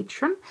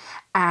patron.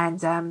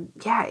 And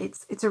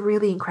it's a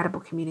really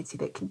incredible community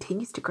that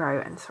continues to grow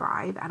and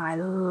thrive. And I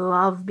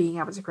love being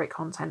able to create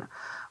content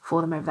for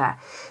them over there.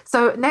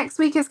 So next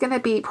week is going to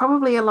be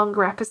probably a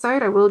longer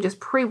episode. I will just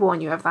pre-warn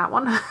you of that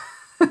one.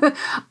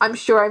 I'm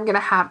sure I'm going to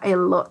have a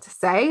lot to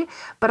say,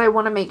 but I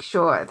want to make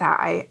sure that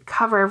I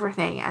cover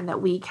everything and that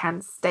we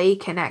can stay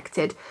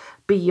connected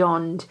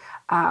beyond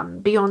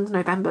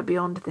November,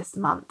 beyond this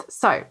month.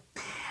 So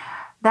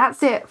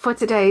that's it for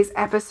today's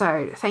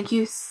episode. Thank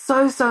you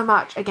so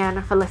much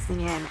again for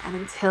listening in, and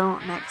until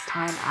next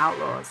time,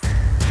 Outlaws.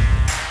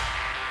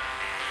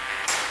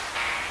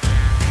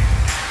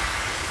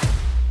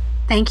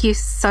 Thank you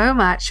so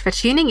much for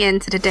tuning in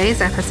to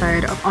today's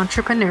episode of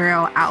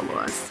Entrepreneurial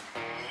Outlaws.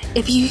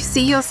 If you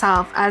see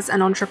yourself as an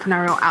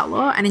entrepreneurial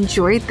outlaw and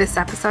enjoyed this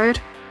episode,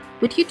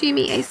 would you do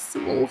me a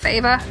small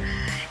favor?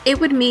 It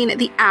would mean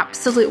the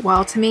absolute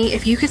world to me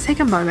if you could take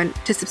a moment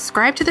to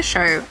subscribe to the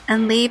show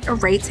and leave a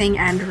rating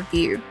and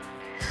review.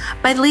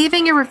 By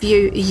leaving a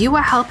review, you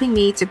are helping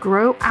me to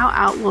grow our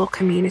outlaw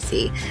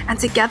community, and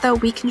together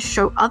we can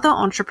show other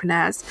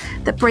entrepreneurs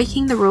that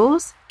breaking the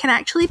rules can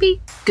actually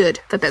be good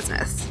for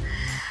business.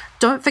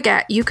 Don't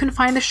forget, you can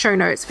find the show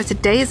notes for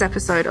today's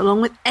episode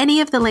along with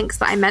any of the links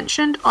that I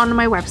mentioned on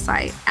my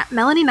website at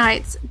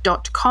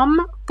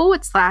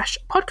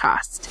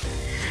melanieknights.com/podcast.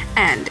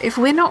 And if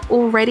we're not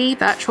already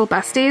virtual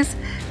besties,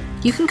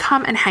 you can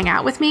come and hang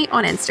out with me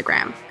on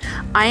Instagram.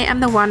 I am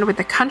the one with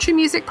the country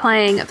music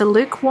playing, the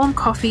lukewarm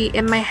coffee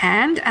in my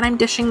hand, and I'm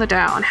dishing the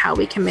dirt on how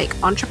we can make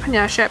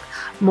entrepreneurship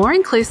more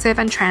inclusive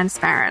and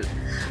transparent.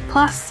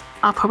 Plus,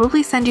 I'll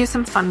probably send you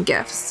some fun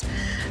gifts.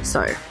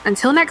 So,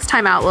 until next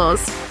time,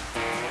 Outlaws.